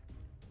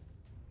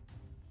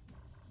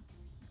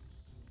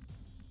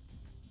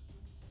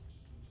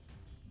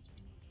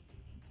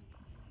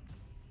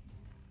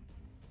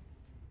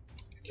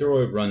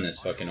 Kilroy, run this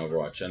fucking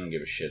Overwatch. I don't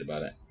give a shit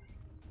about it.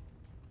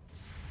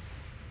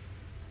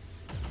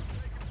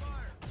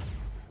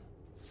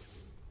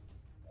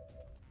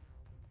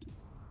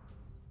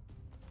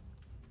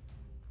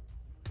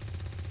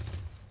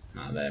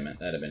 Ah, that'd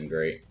have been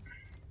great.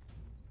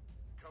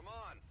 Come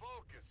on,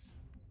 focus.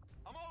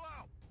 I'm all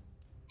out.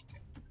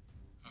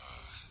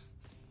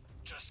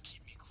 Just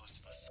keep me close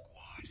to the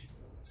squad.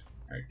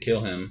 Alright,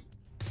 kill him.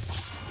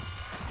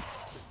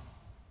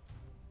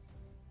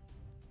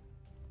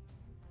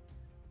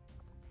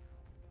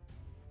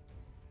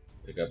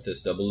 Pick up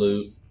this double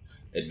loot.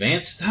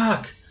 Advanced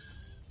stock!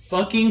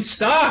 Fucking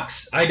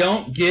stocks! I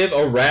don't give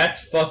a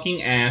rat's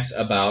fucking ass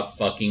about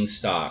fucking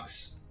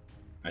stocks.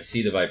 I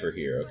see the Viper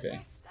here,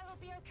 okay. That'll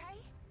be okay.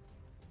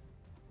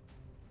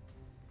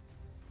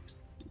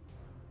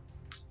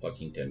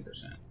 Fucking 10%.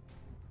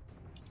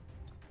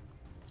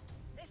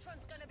 This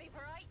one's gonna be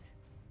bright.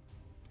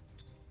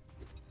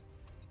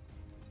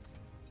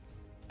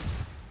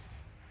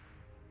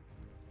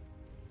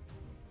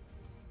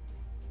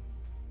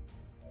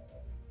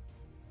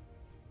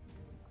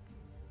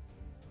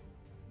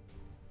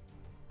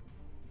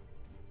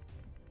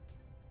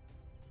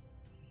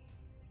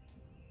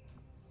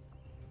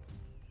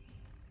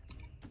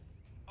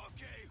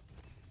 Okay.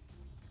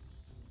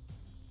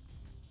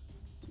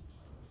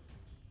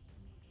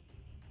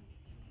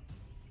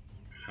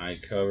 High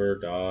cover,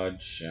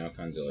 dodge, all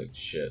kinds of like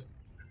shit.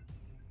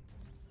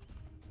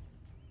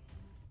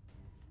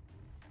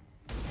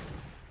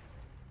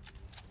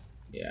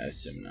 Yeah, I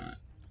assume not.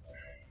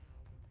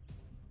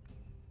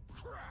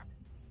 Crap.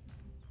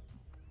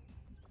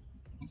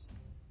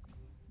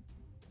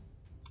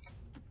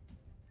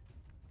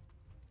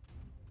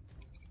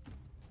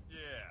 Yeah,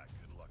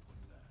 good luck with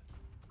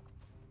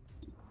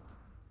that.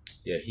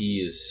 Yeah, he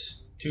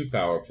is too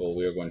powerful.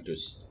 We are going to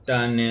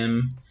stun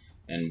him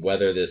and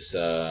weather this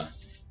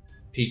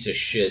piece of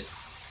shit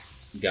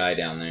guy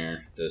down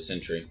there, the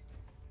sentry.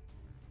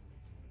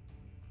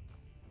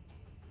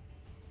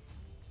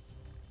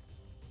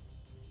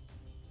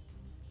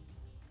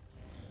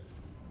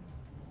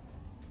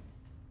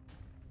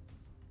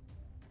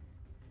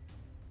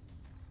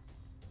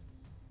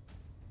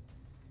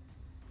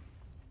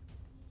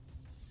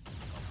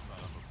 Son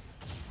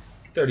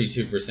of a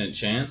 32%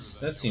 chance.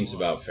 That seems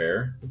about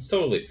fair. It's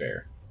totally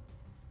fair.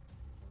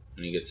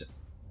 And he gets it.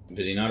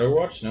 Did he not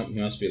overwatch? Nope, he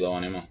must be low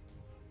on ammo.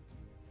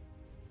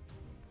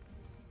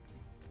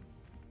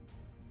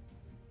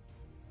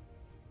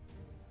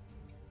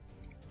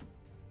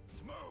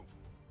 Let's move.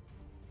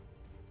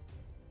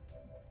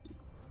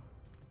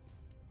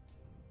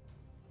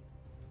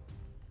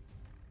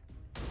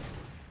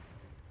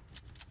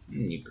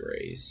 You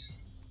graze.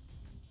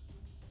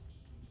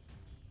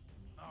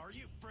 Are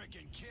you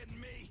freaking kidding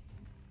me?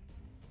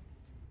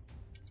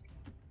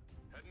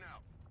 Heading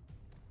out.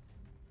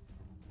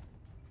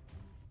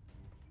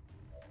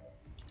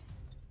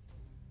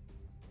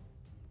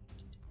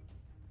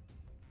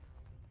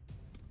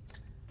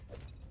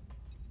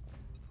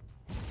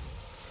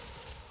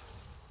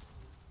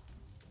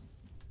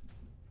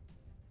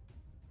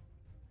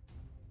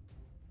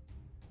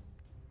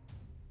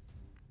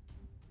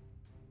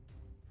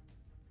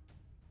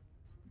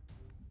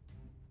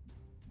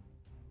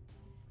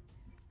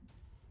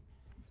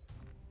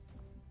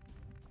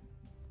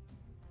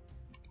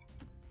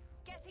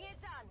 Getting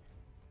it done.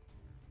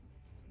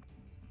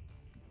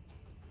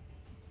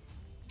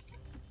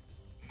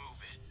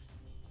 Move it.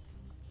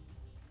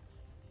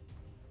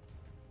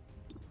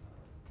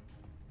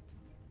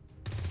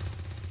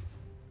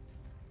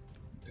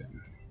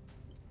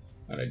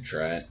 Thought I'd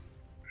try it.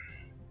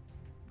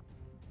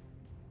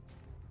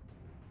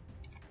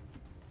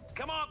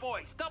 Come on,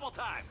 boys, double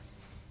time.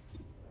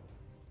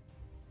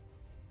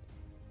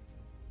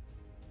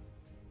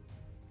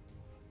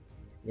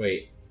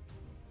 Wait.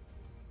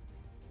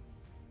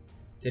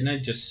 Didn't I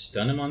just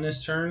stun him on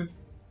this turn?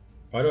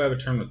 Why do I have a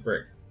turn with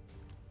Brick?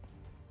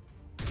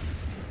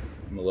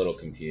 I'm a little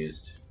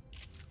confused.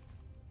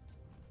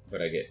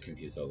 But I get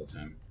confused all the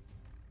time.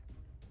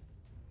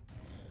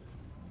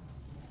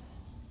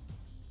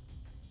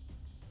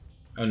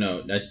 Oh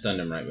no, I stunned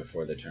him right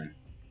before the turn.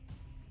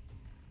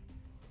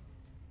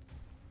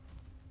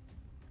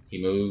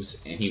 He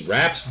moves, and he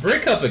wraps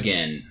Brick up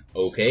again.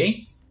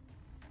 Okay.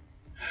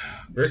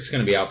 Brick's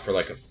gonna be out for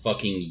like a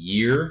fucking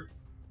year.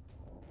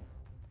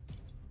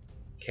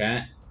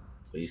 Cat,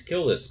 please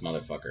kill this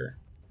motherfucker.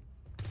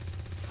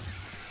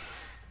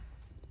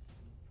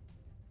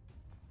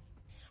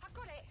 I've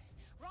got it,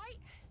 right?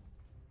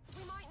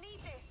 We might need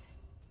this.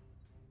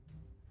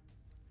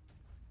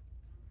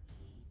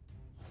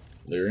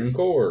 Lyrium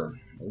core.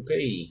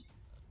 Okay.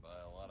 Buy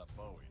a lot of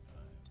Bowie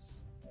knives.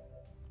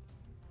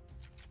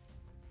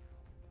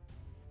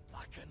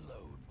 Lock and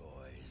load,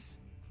 boys.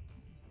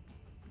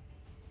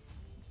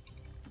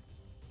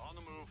 On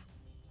the move.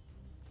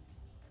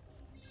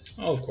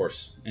 Oh, of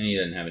course. And he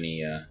doesn't have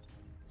any ammo.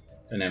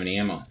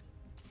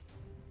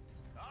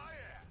 Oh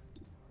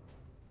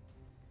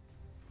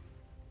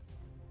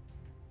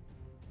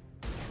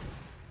yeah.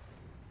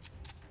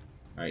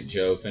 Alright,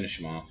 Joe, finish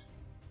him off.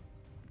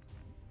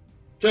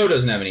 Joe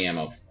doesn't have any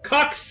ammo.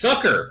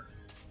 Cocksucker!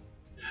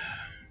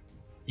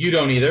 You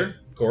don't either,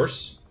 of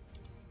course.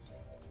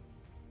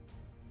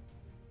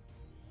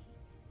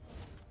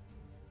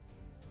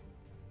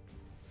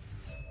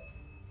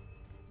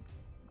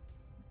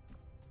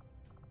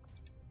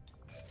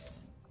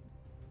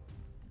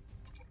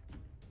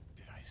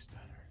 Did I stutter?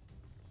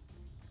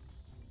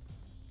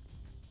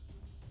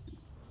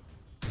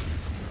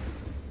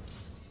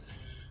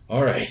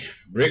 Alright,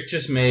 Rick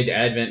just made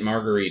Advent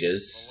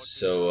margaritas,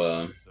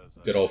 so,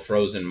 good old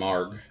frozen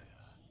marg.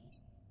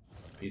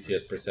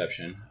 PCS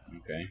perception,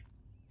 okay.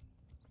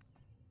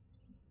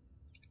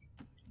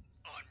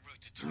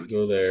 You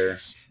go there.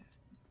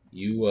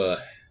 You,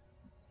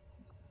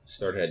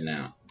 start heading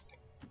out.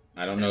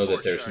 I don't know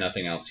that there's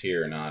nothing else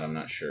here or not, I'm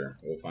not sure.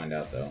 We'll find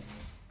out, though.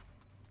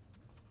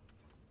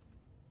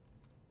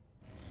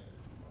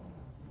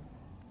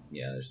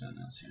 Yeah, there's nothing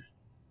else here.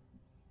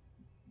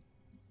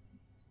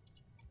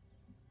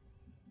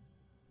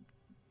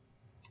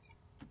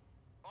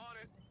 On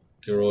it.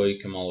 Kilroy,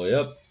 come all the way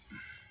up.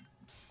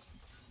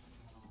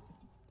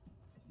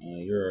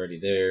 You're already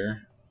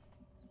there.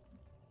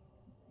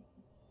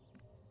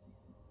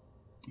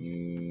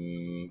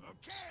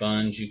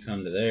 Sponge, you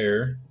come to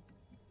there.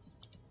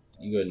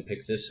 You go ahead and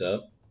pick this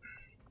up.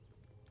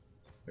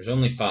 There's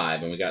only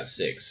 5, and we got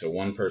 6, so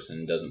one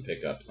person doesn't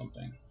pick up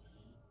something.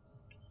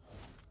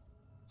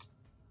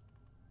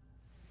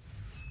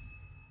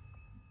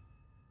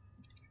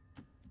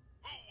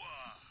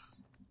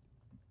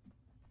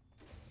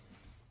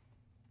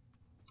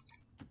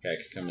 Okay,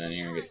 I can come down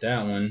here and get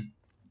that one.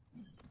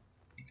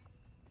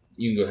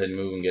 You can go ahead and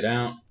move and get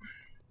out.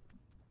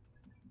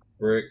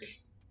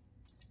 Brick,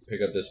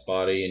 pick up this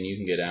body and you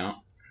can get out.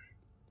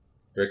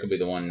 Brick will be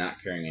the one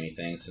not carrying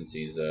anything since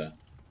he's,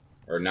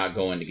 or not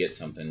going to get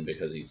something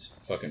because he's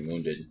fucking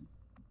wounded.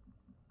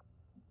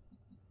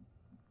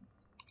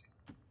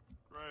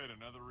 Great,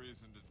 another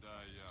reason to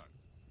die young.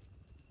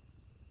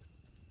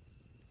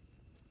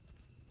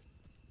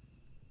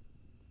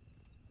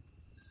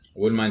 I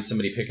wouldn't mind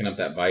somebody picking up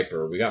that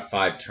Viper. We got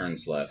 5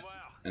 turns left,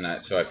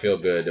 and so I feel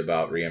good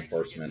about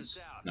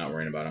reinforcements. Not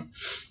worrying about them.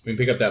 We can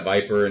pick up that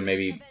Viper and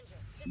maybe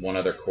one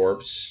other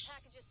corpse.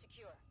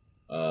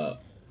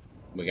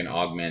 We can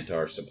augment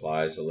our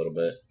supplies a little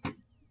bit.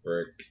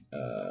 Brick,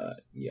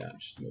 yeah,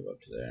 just move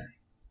up to there.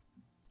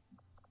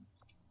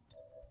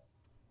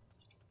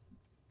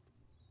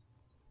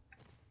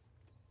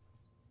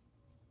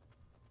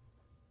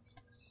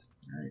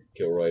 Alright,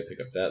 Gilroy, pick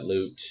up that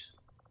loot.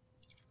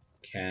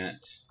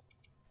 Cat.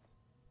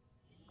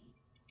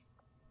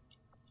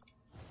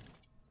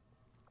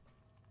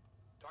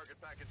 Target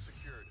package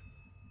secured.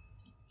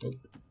 Nope.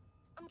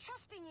 I'm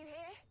trusting you here.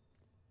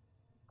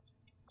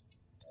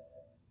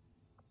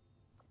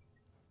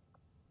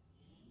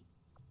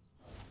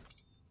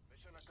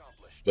 Mission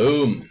accomplished.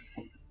 Boom.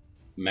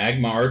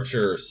 Magma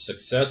Archer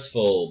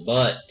successful,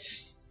 but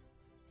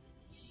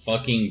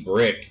fucking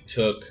Brick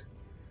took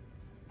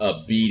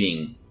a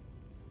beating.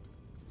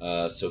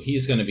 So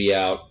he's going to be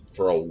out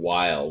for a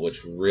while,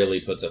 which really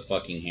puts a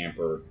fucking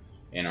hamper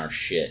in our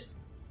shit.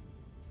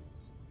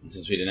 And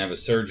since we didn't have a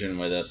surgeon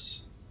with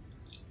us,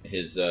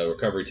 his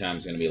recovery time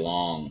is going to be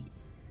long.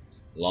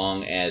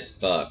 Long as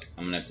fuck.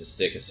 I'm going to have to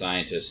stick a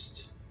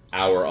scientist,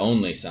 our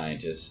only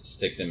scientist,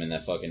 stick them in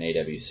that fucking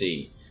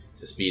AWC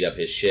to speed up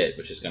his shit,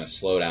 which is going to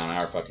slow down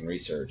our fucking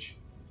research.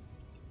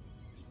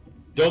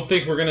 Don't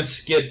think we're going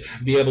to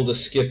be able to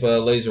skip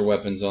laser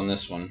weapons on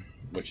this one,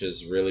 which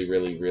is really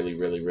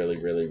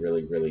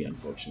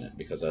unfortunate,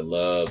 because I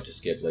love to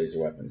skip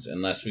laser weapons.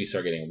 Unless we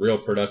start getting real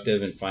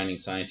productive and finding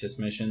scientist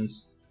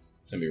missions,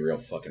 it's going to be real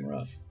fucking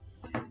rough.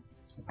 I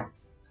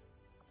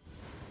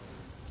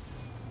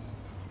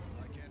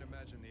can't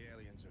imagine the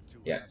aliens are too.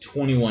 Yeah,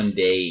 21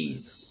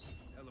 days.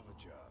 Hell of a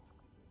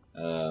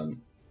job.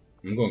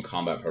 I'm going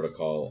combat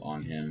protocol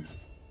on him.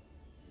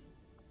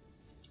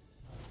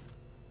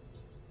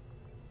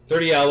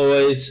 30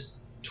 alloys,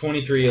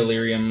 23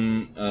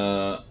 Illyrium,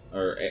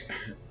 or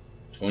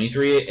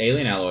 23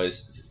 alien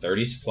alloys,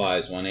 30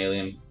 supplies, 1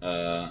 alien,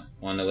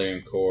 1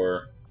 Illyrium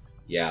core.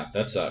 Yeah,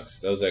 that sucks.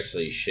 That was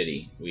actually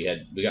shitty. We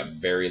got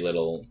very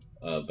little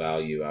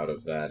value out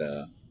of that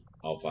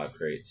all 5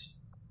 crates.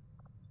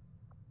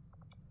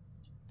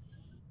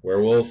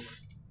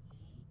 Werewolf,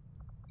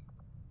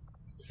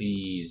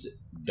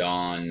 please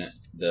don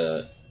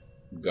the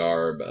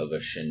garb of a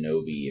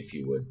shinobi, if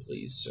you would,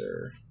 please,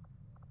 sir.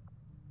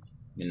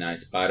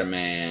 Midnight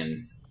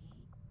Spider-Man,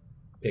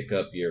 pick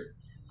up your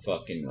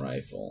fucking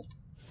rifle.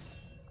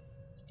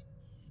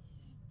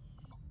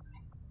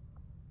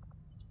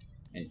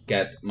 And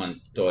Cat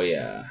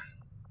Montoya,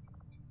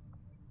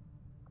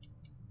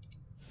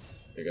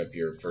 pick up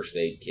your first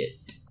aid kit.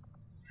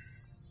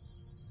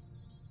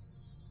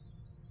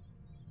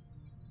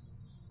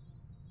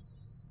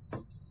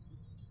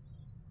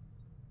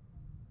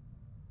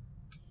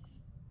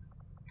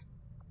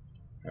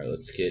 Alright,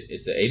 let's get...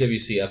 Is the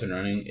AWC up and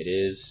running? It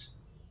is.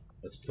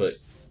 Let's put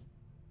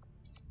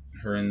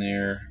her in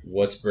there.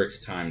 What's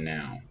Brick's time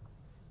now?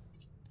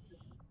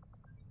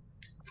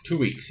 For 2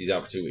 weeks. He's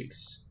out for 2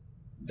 weeks.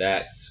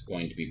 That's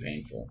going to be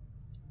painful.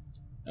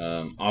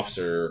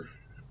 Officer...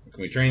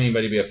 Can we train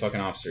anybody to be a fucking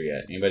officer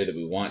yet? Anybody that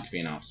we want to be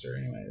an officer,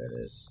 anyway, that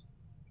is.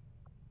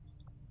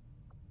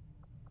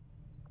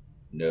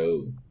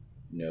 No.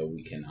 No,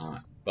 we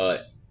cannot.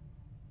 But...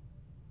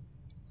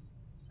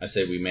 I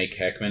say we make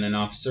Heckman an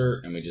officer,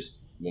 and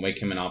we'll make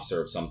him an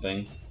officer of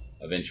something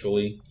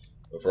eventually.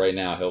 But for right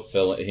now,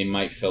 he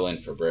might fill in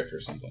for Brick or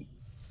something.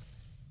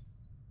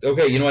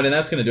 Okay, you know what? And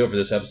that's going to do it for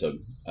this episode.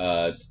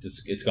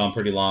 It's gone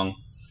pretty long.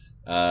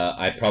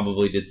 I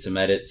probably did some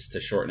edits to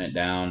shorten it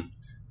down.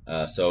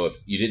 So if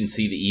you didn't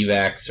see the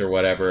evacs or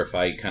whatever, if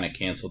I kind of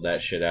canceled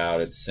that shit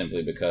out, it's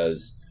simply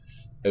because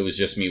it was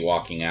just me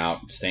walking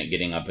out,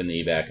 getting up in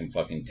the evac and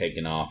fucking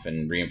taking off,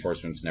 and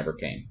reinforcements never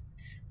came.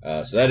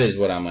 So that is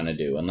what I'm going to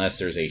do. Unless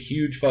there's a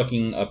huge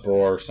fucking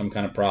uproar, some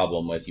kind of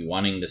problem with you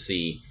wanting to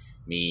see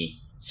me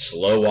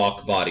slow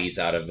walk bodies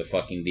out of the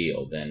fucking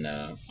deal, then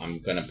I'm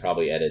going to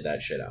probably edit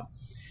that shit out.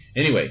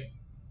 Anyway,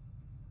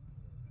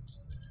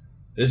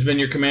 this has been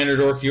your Commander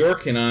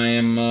Dorky, and I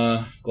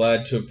am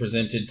glad to have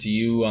presented to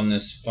you on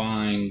this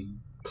fine,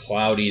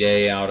 cloudy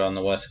day out on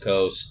the West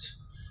Coast,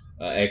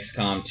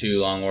 XCOM 2,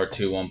 Long War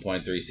 2,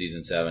 1.3,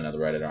 Season 7 of the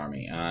Red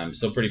Army. I'm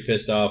still pretty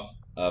pissed off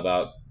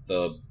about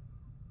the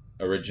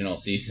original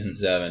Season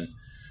 7.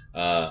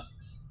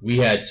 We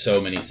had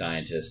so many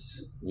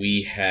scientists.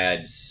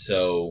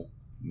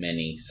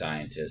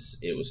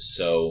 It was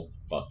so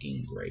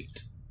fucking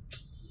great.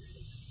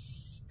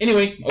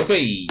 Anyway,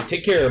 okay,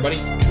 take care,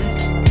 everybody.